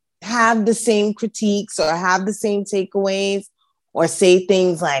have the same critiques or have the same takeaways or say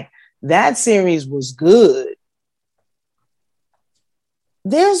things like, that series was good.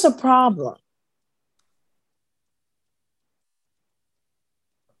 There's a problem.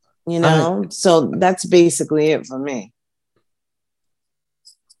 You know, so that's basically it for me.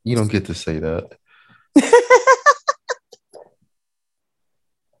 You don't get to say that.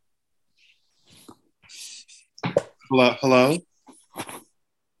 Hello?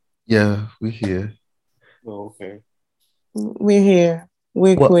 Yeah, we're here. Oh, okay. We're here.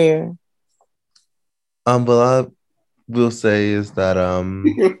 We're queer. But I will say is that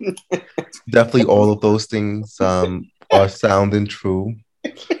definitely all of those things are sounding true.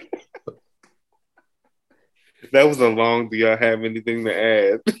 That was a long. Do y'all have anything to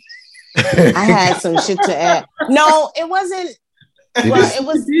add? I had some shit to add. No, it wasn't. Well, it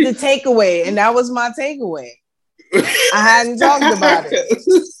was the takeaway, and that was my takeaway. I hadn't talked about it.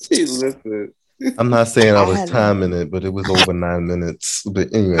 Listen. I'm not saying I was timing it, but it was over 9 minutes.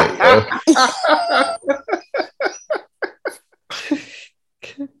 But anyway.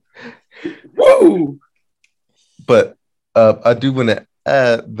 Woo! But I do want to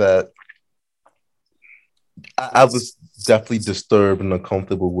add that I was definitely disturbed and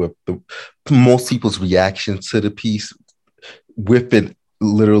uncomfortable with most people's reaction to the piece, with it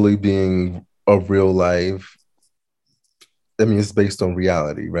literally being a real life. I mean, it's based on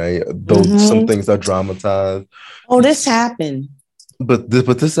reality, right? Though some things are dramatized. Oh, this happened. But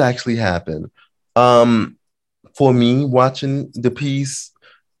this actually happened. For me, watching the piece,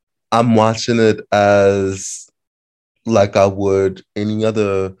 I'm watching it as like I would any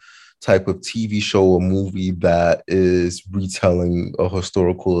other type of TV show or movie that is retelling a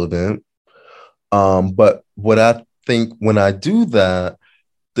historical event. But what I think when I do that,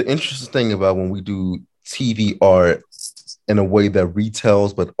 the interesting thing about when we do TV art in a way that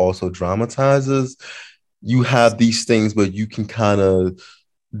retells but also dramatizes, you have these things where you can kind of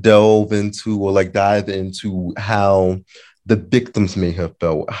delve into or like dive into how the victims may have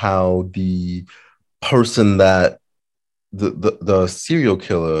felt, how the person that the serial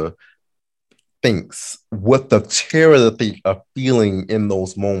killer thinks, what the terror that they are feeling in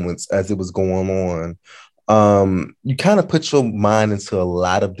those moments as it was going on. You kind of put your mind into a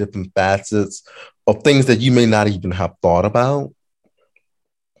lot of different facets of things that you may not even have thought about.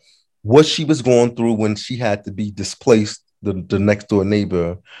 What she was going through when she had to be displaced, the next door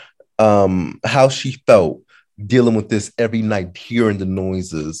neighbor, how she felt dealing with this every night, hearing the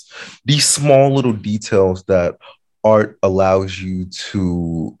noises, these small little details that art allows you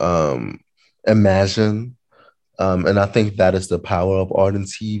to imagine. And I think that is the power of art and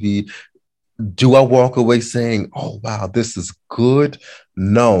TV. Do I walk away saying, oh, wow, this is good?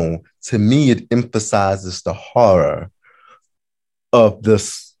 No. To me, it emphasizes the horror of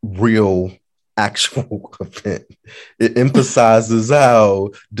this real, actual event. It emphasizes how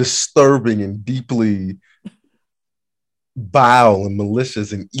disturbing and deeply vile and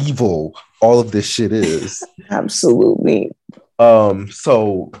malicious and evil all of this shit is. Absolutely.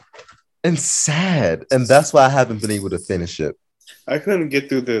 So, and sad. And that's why I haven't been able to finish it. I couldn't get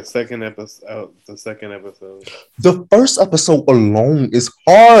through the second episode. The first episode alone is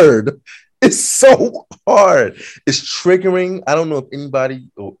hard. It's so hard. It's triggering. I don't know if anybody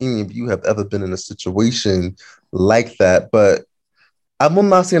or any of you have ever been in a situation like that, but I'm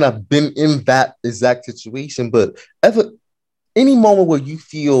not saying I've been in that exact situation, but any moment where you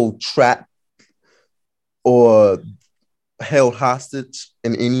feel trapped or held hostage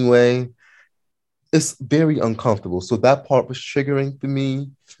in any way, it's very uncomfortable. So that part was triggering for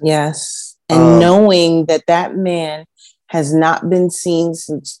me. Yes. And knowing that man has not been seen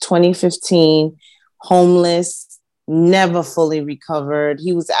since 2015, homeless, never fully recovered.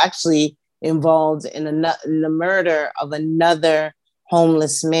 He was actually involved in the murder of another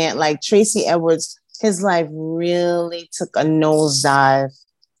homeless man. Like Tracy Edwards, his life really took a nosedive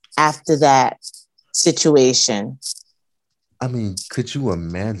after that situation. I mean, could you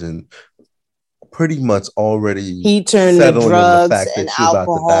imagine? Pretty much already he turned to drugs and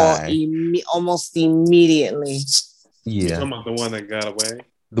alcohol almost immediately. Yeah. You're talking about the one that got away?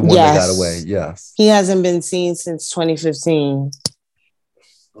 The one that got away, yes. He hasn't been seen since 2015.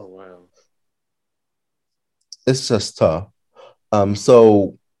 Oh, wow. It's just tough.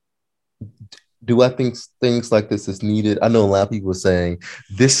 So do I think things like this is needed? I know a lot of people are saying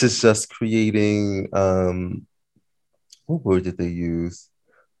this is just creating, what word did they use?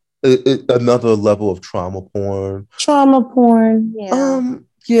 Another level of trauma porn. Trauma porn, yeah.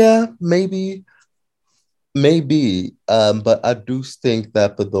 Yeah, maybe. But I do think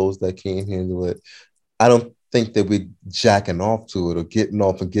that for those that can't handle it, I don't think that we're jacking off to it or getting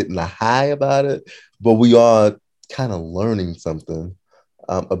off and getting a high about it, but we are kind of learning something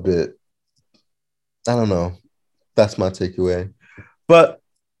a bit. I don't know. That's my takeaway. But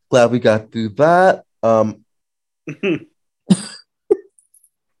glad we got through that.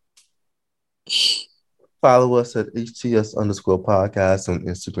 Follow us at HTS_podcast on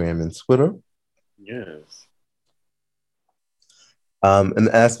Instagram and Twitter. Yes. And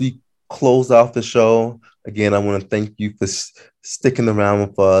as we close out the show, again, I want to thank you for sticking around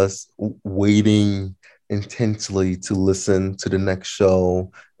with us, waiting intensely to listen to the next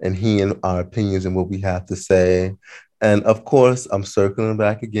show and hearing our opinions and what we have to say. And of course, I'm circling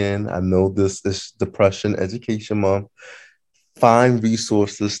back again. I know this is Depression Education Month. Find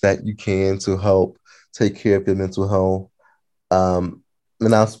resources that you can to help take care of your mental health.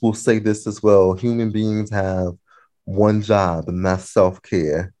 And I will say this as well. Human beings have one job, and that's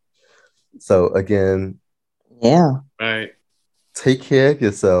self-care. So again, right. Take care of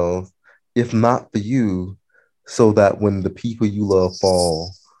yourselves, if not for you, so that when the people you love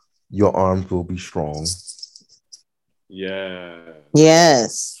fall, your arms will be strong. Yeah.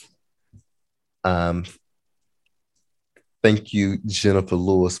 Yes. Thank you, Jennifer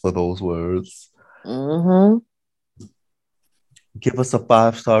Lewis, for those words. Mm-hmm. Give us a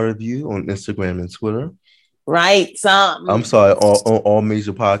 5-star review on Instagram and Twitter. Right. I'm sorry, on all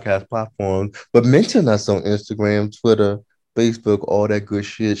major podcast platforms. But mention us on Instagram, Twitter, Facebook, all that good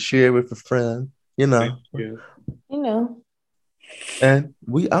shit. Share with a friend, you know. You know. And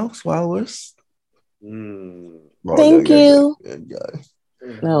we out, swallowers. Thank you.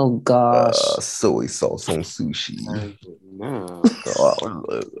 Oh gosh. Soy sauce on sushi. No.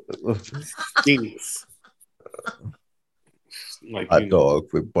 Like hot dog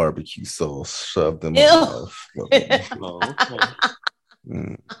with barbecue sauce shoved in my mouth.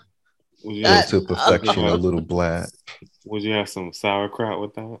 To perfection, a little black. Would you have some sauerkraut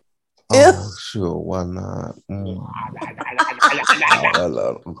with that? Oh, sure. Why not?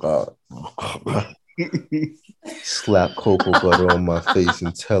 Slap cocoa butter on my face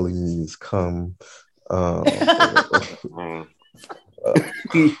and telling me it's come.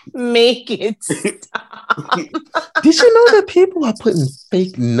 Make it stop. Did you know that people are putting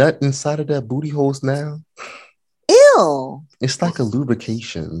fake nut inside of their booty holes now? Ew. It's like a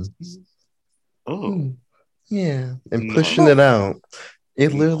lubrication. Oh. Yeah. And pushing it out.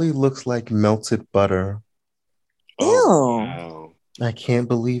 It literally looks like melted butter. Ew. Wow. I can't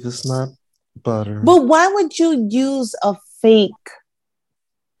believe it's not butter. But why would you use a fake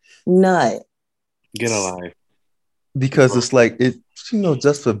nut? Get a life. Because it's like it,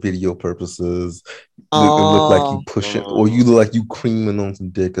 just for video purposes. It look like you pushing, or you look like you creaming on some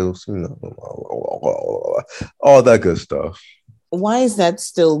dick, all that good stuff. Why is that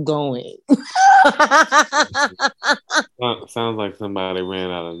still going? Sounds like somebody ran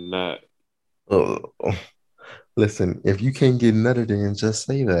out of nut. Listen, if you can't get nutted in, just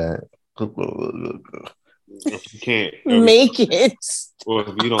say that. If you can't make it, or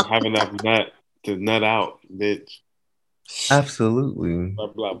if you don't have enough nut to nut out, bitch. Absolutely.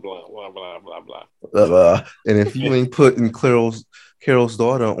 Blah blah blah blah blah blah blah. And if you ain't putting Carol's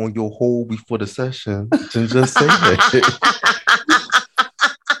daughter on your hole before the session, then just say that.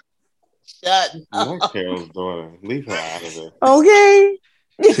 Shut up. Not Carol's daughter. Leave her out of it. Okay.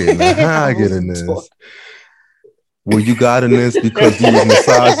 Yeah, how I get in this? Well, you got in this because you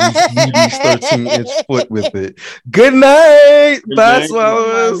massaged these 13-inch foot with it. Good night. Bye,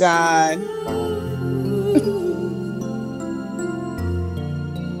 swallowers. Oh, my God.